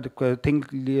that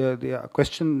the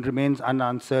question remains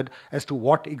unanswered as to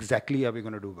what exactly are we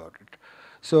going to do about it.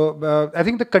 So I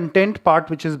think the content part,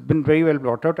 which has been very well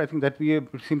brought out, I think that we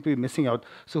seem to be missing out.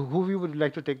 So who we would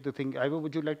like to take the thing? Ivo,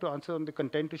 would you like to answer on the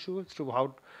content issue as to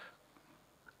how...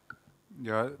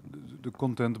 Yeah, the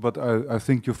content, but I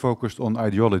think you focused on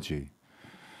ideology,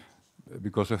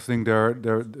 because I think there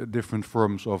are different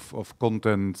forms of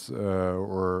content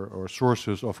or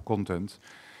sources of content,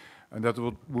 and that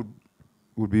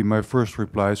would be my first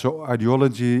reply. So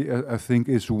ideology, I think,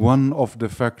 is one of the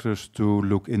factors to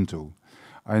look into.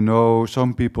 I know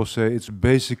some people say it's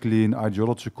basically an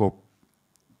ideological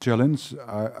challenge.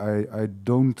 I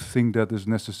don't think that is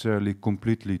necessarily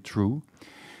completely true.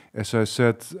 As I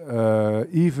said,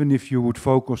 even if you would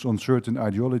focus on certain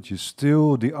ideologies,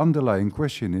 still the underlying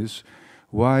question is,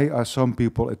 why are some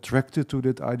people attracted to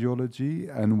that ideology,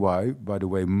 and why, by the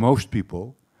way, most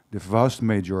people, the vast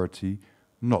majority,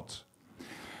 not?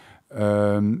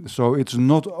 So it's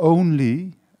not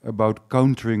only about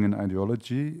countering an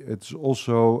ideology, it's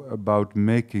also about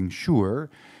making sure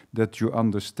that you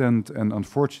understand, and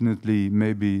unfortunately,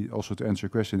 maybe also to answer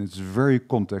your question, it's very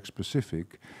context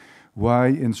specific, why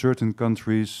in certain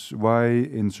countries, why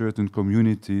in certain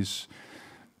communities,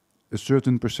 a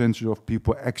certain percentage of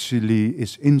people actually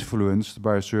is influenced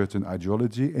by a certain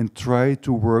ideology, and try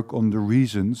to work on the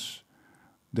reasons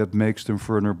that makes them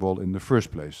vulnerable in the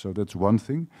first place. So that's one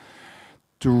thing.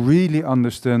 To really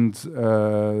understand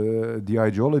the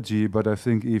ideology, but I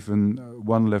think even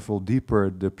one level deeper,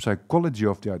 the psychology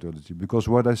of the ideology, because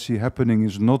what I see happening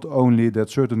is not only that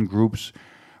certain groups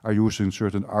are using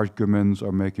certain arguments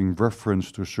or making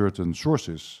reference to certain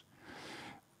sources.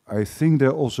 I think they're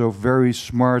also very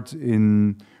smart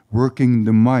in working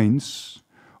the minds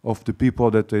of the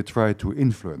people that they try to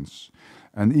influence.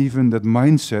 And even that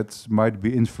mindset might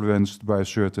be influenced by a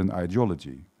certain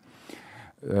ideology.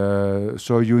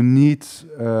 So you need,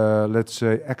 let's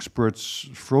say, experts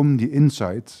from the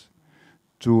inside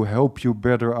to help you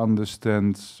better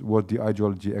understand what the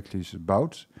ideology actually is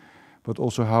about, but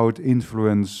also how it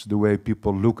influences the way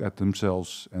people look at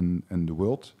themselves and the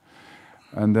world.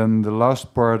 And then the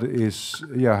last part is,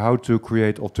 how to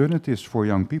create alternatives for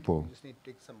young people. Just need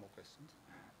to take some more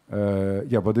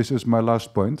questions. But this is my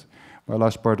last point, my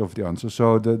last part of the answer.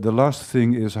 So the last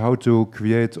thing is how to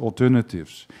create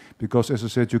alternatives. Because as I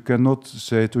said, you cannot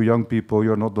say to young people,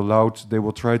 you're not allowed, they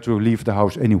will try to leave the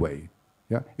house anyway,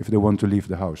 if they want to leave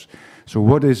the house. So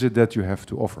what is it that you have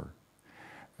to offer?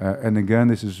 And again,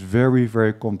 this is very,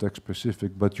 very context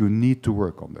specific, but you need to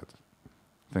work on that.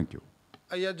 Thank you.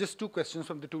 Just two questions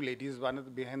from the two ladies, one at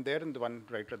the behind there and the one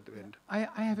right at the end.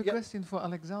 I have a question for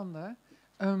Alexander.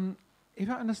 If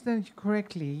I understand you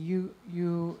correctly,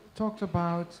 you talked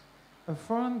about a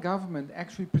foreign government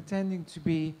actually pretending to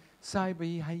be cyber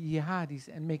jihadis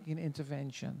and making an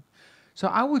intervention. So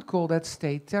I would call that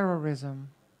state terrorism,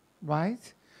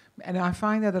 right? And I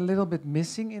find that a little bit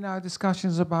missing in our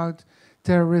discussions about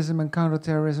terrorism and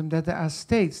counterterrorism, that there are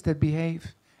states that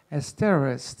behave as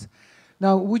terrorists.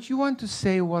 Now, would you want to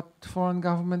say what foreign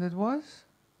government it was?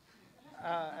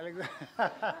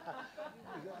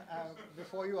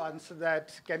 Before you answer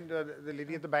that, can the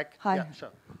lady at the back? Hi. Yeah, sure.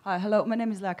 Hi, hello. My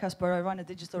name is Leah Kasper. I run a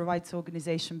digital rights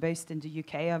organization based in the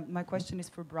UK. My question is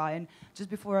for Brian. Just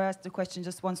before I ask the question,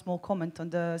 just one small comment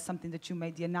on something that you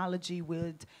made, the analogy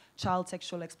with child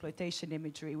sexual exploitation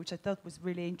imagery, which I thought was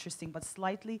really interesting, but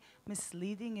slightly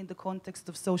misleading in the context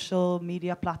of social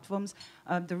media platforms.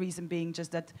 The reason being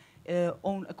just that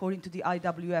according to the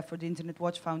IWF, or the Internet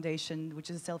Watch Foundation,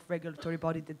 which is a self-regulatory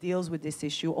body that deals with this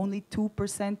issue, only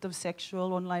 2% of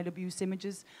sexual online abuse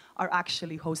images are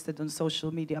actually hosted on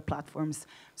social media platforms.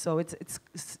 So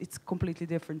it's completely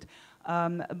different.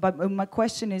 But my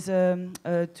question is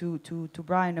to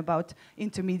Brian about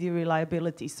intermediary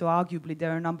liability. So arguably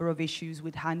there are a number of issues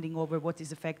with handing over what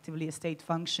is effectively a state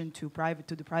function to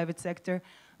the private sector,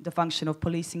 the function of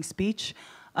policing speech.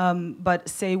 But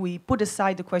say we put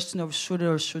aside the question of should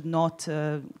or should not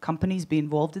companies be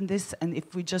involved in this, and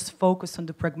if we just focus on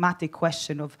the pragmatic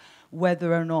question of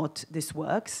whether or not this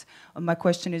works, my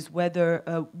question is what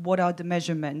are the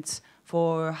measurements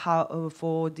for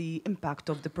the impact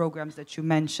of the programs that you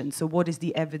mentioned? So what is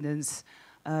the evidence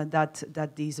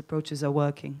that these approaches are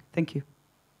working? Thank you.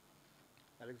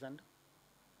 Alexander?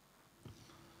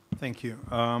 Thank you.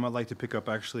 I'd like to pick up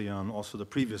actually on also the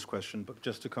previous question, but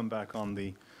just to come back on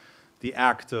the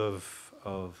act of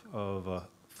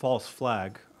false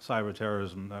flag cyber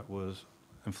terrorism that was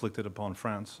inflicted upon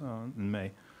France in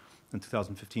May in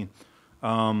 2015.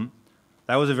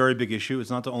 That was a very big issue. It's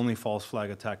not the only false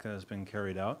flag attack that has been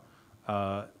carried out.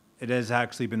 It has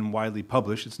actually been widely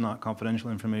published. It's not confidential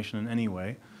information in any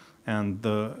way. And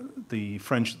the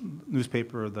French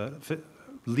newspaper that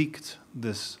leaked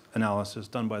this analysis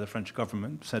done by the French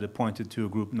government said it pointed to a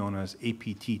group known as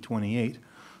APT28,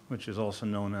 which is also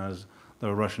known as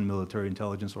the Russian military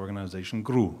intelligence organization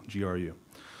GRU, G-R-U.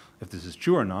 If this is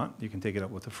true or not, you can take it up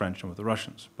with the French and with the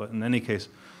Russians. But in any case,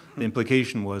 the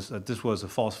implication was that this was a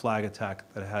false flag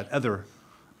attack that had other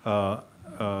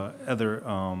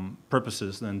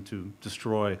purposes than to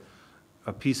destroy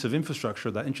a piece of infrastructure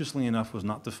that, interestingly enough, was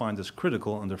not defined as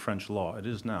critical under French law. It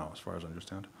is now, as far as I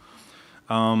understand.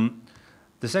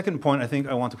 The second point I think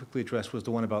I want to quickly address was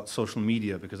the one about social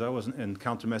media, because I was in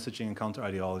counter-messaging and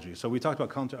counter-ideology. So we talked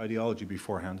about counter-ideology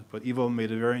beforehand, but Ivo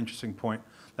made a very interesting point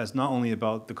that's not only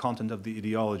about the content of the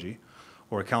ideology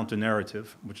or a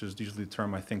counter-narrative, which is usually the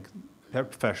term I think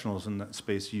professionals in that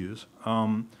space use,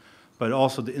 but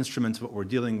also the instruments of what we're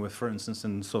dealing with, for instance,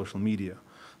 in social media.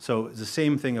 So the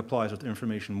same thing applies with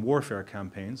information warfare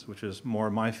campaigns, which is more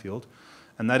my field,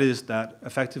 and that is that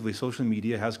effectively social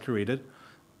media has created,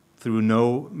 through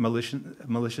no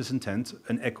malicious intent,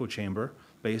 an echo chamber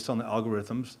based on the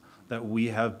algorithms that we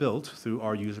have built through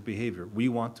our user behavior. We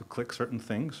want to click certain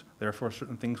things, therefore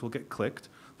certain things will get clicked,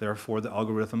 therefore the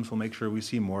algorithms will make sure we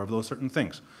see more of those certain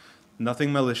things.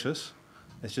 Nothing malicious,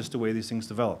 it's just the way these things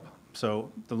develop.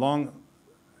 So the long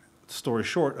story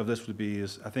short of this would be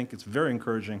is I think it's very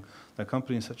encouraging that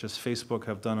companies such as Facebook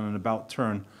have done an about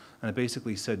turn, and it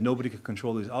basically said nobody can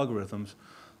control these algorithms,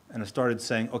 and it started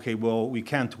saying, okay, well, we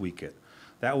can tweak it.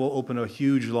 That will open a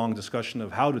huge, long discussion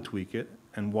of how to tweak it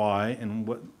and why and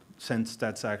what sense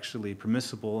that's actually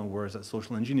permissible and where is that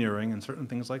social engineering and certain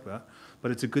things like that.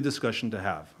 But it's a good discussion to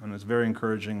have, and it's very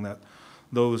encouraging that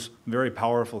those very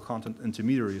powerful content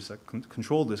intermediaries that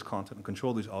control this content and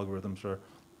control these algorithms are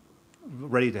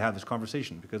ready to have this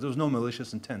conversation, because there was no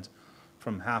malicious intent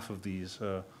from half of these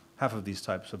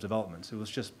types of developments. It was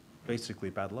just basically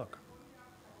bad luck.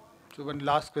 So one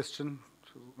last question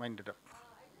to wind it up.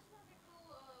 I just wanted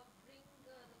to bring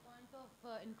the point of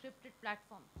encrypted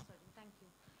platforms. Sorry, thank you.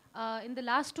 In the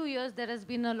last 2 years, there has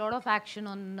been a lot of action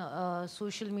on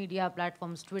social media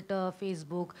platforms, Twitter,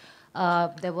 Facebook.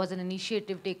 There was an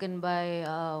initiative taken by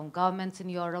governments in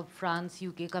Europe, France,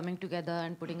 UK, coming together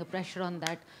and putting a pressure on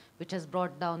that, which has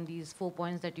brought down these 4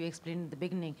 points that you explained in the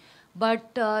beginning.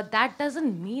 But that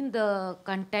doesn't mean the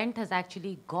content has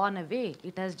actually gone away.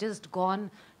 It has just gone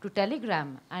to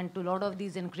Telegram and to a lot of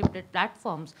these encrypted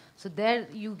platforms. So there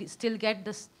you still get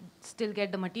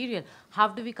the material. How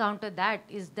do we counter that?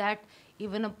 Is that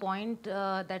even a point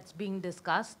that's being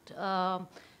discussed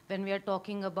when we are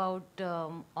talking about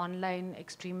online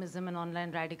extremism and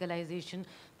online radicalization?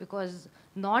 Because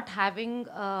not having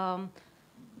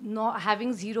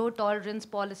zero tolerance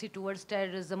policy towards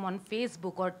terrorism on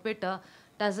Facebook or Twitter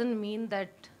doesn't mean that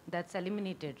that's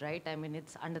eliminated, right? I mean,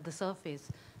 it's under the surface.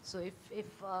 So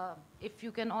if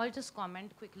you can all just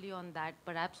comment quickly on that,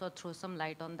 perhaps, or throw some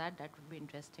light on that, that would be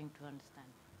interesting to understand.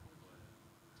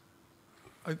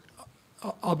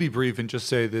 I'll be brief and just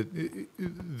say that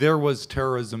there was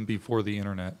terrorism before the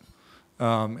internet.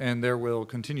 and there will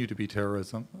continue to be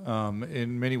terrorism.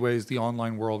 In many ways, the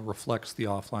online world reflects the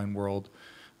offline world,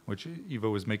 which Eva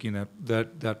was making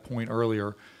that point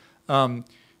earlier.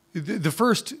 The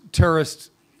first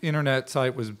terrorist internet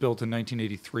site was built in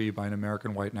 1983 by an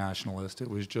American white nationalist. It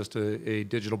was just a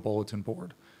digital bulletin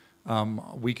board.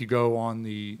 We could go on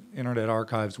the Internet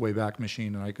Archive's Wayback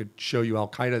Machine, and I could show you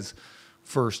Al-Qaeda's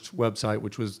first website,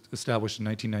 which was established in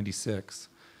 1996.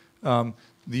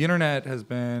 The internet has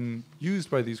been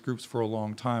used by these groups for a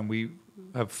long time. We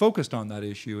have focused on that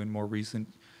issue in more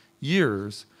recent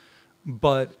years,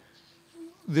 but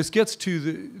this gets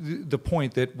to the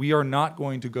point that we are not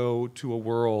going to go to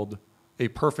a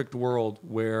perfect world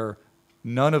where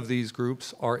none of these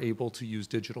groups are able to use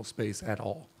digital space at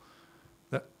all.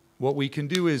 What we can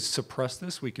do is suppress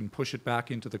this. We can push it back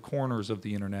into the corners of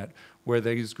the internet where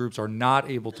these groups are not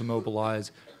able to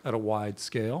mobilize at a wide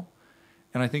scale.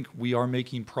 And I think we are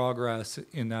making progress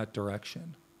in that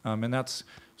direction. And that's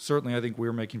certainly, I think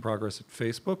we're making progress at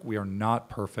Facebook. We are not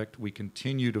perfect. We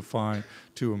continue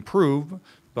to improve,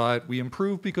 but we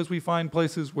improve because we find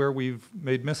places where we've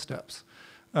made missteps.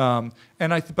 But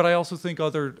I also think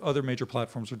other major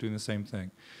platforms are doing the same thing.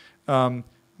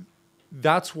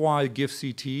 That's why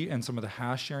GIF-CT and some of the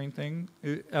hash sharing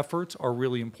efforts are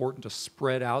really important to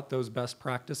spread out those best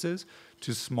practices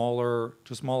to smaller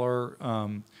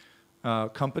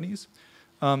companies.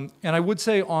 And I would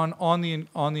say on the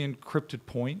encrypted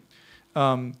point,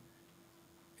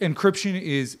 encryption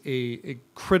is a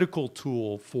critical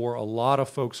tool for a lot of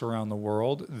folks around the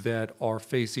world that are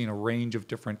facing a range of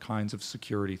different kinds of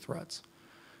security threats.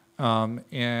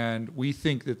 And we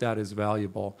think that is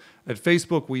valuable. At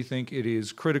Facebook, we think it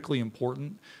is critically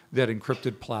important that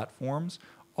encrypted platforms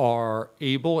are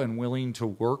able and willing to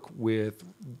work with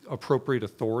appropriate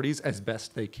authorities as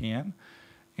best they can.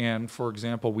 And for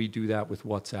example, we do that with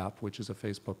WhatsApp, which is a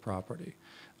Facebook property.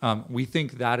 We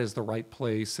think that is the right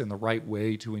place and the right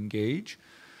way to engage.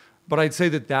 But I'd say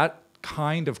that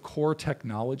kind of core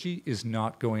technology is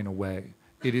not going away.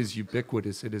 It is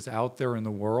ubiquitous. It is out there in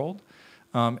the world.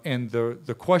 And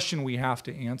the question we have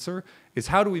to answer is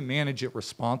how do we manage it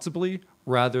responsibly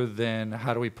rather than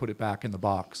how do we put it back in the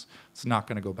box? It's not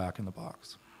going to go back in the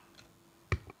box.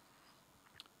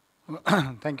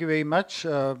 Thank you very much.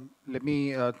 Let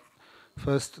me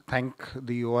first thank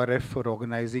the ORF for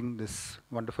organizing this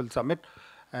wonderful summit,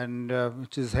 and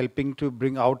which is helping to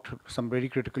bring out some very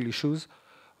critical issues.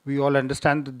 We all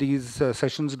understand that these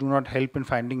sessions do not help in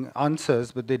finding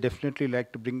answers, but they definitely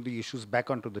like to bring the issues back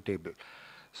onto the table.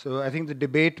 So I think the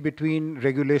debate between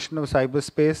regulation of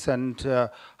cyberspace and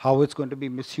how it's going to be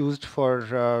misused for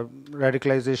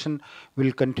radicalization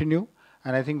will continue.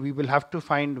 And I think we will have to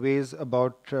find ways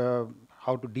about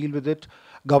how to deal with it.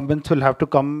 Governments will have to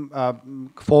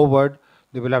come forward.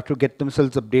 They will have to get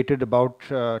themselves updated about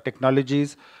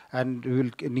technologies, and we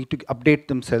will need to update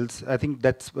themselves. I think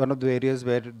that's one of the areas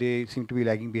where they seem to be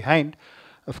lagging behind,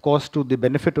 of course, to the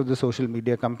benefit of the social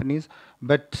media companies.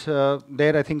 But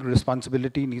there, I think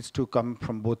responsibility needs to come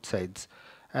from both sides.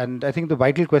 And I think the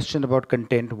vital question about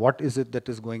content, what is it that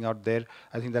is going out there?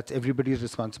 I think that's everybody's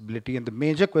responsibility. And the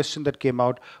major question that came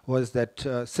out was that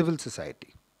civil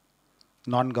society,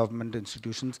 non-government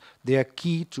institutions, they are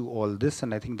key to all this,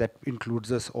 and I think that includes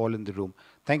us all in the room.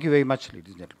 Thank you very much,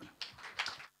 ladies and gentlemen.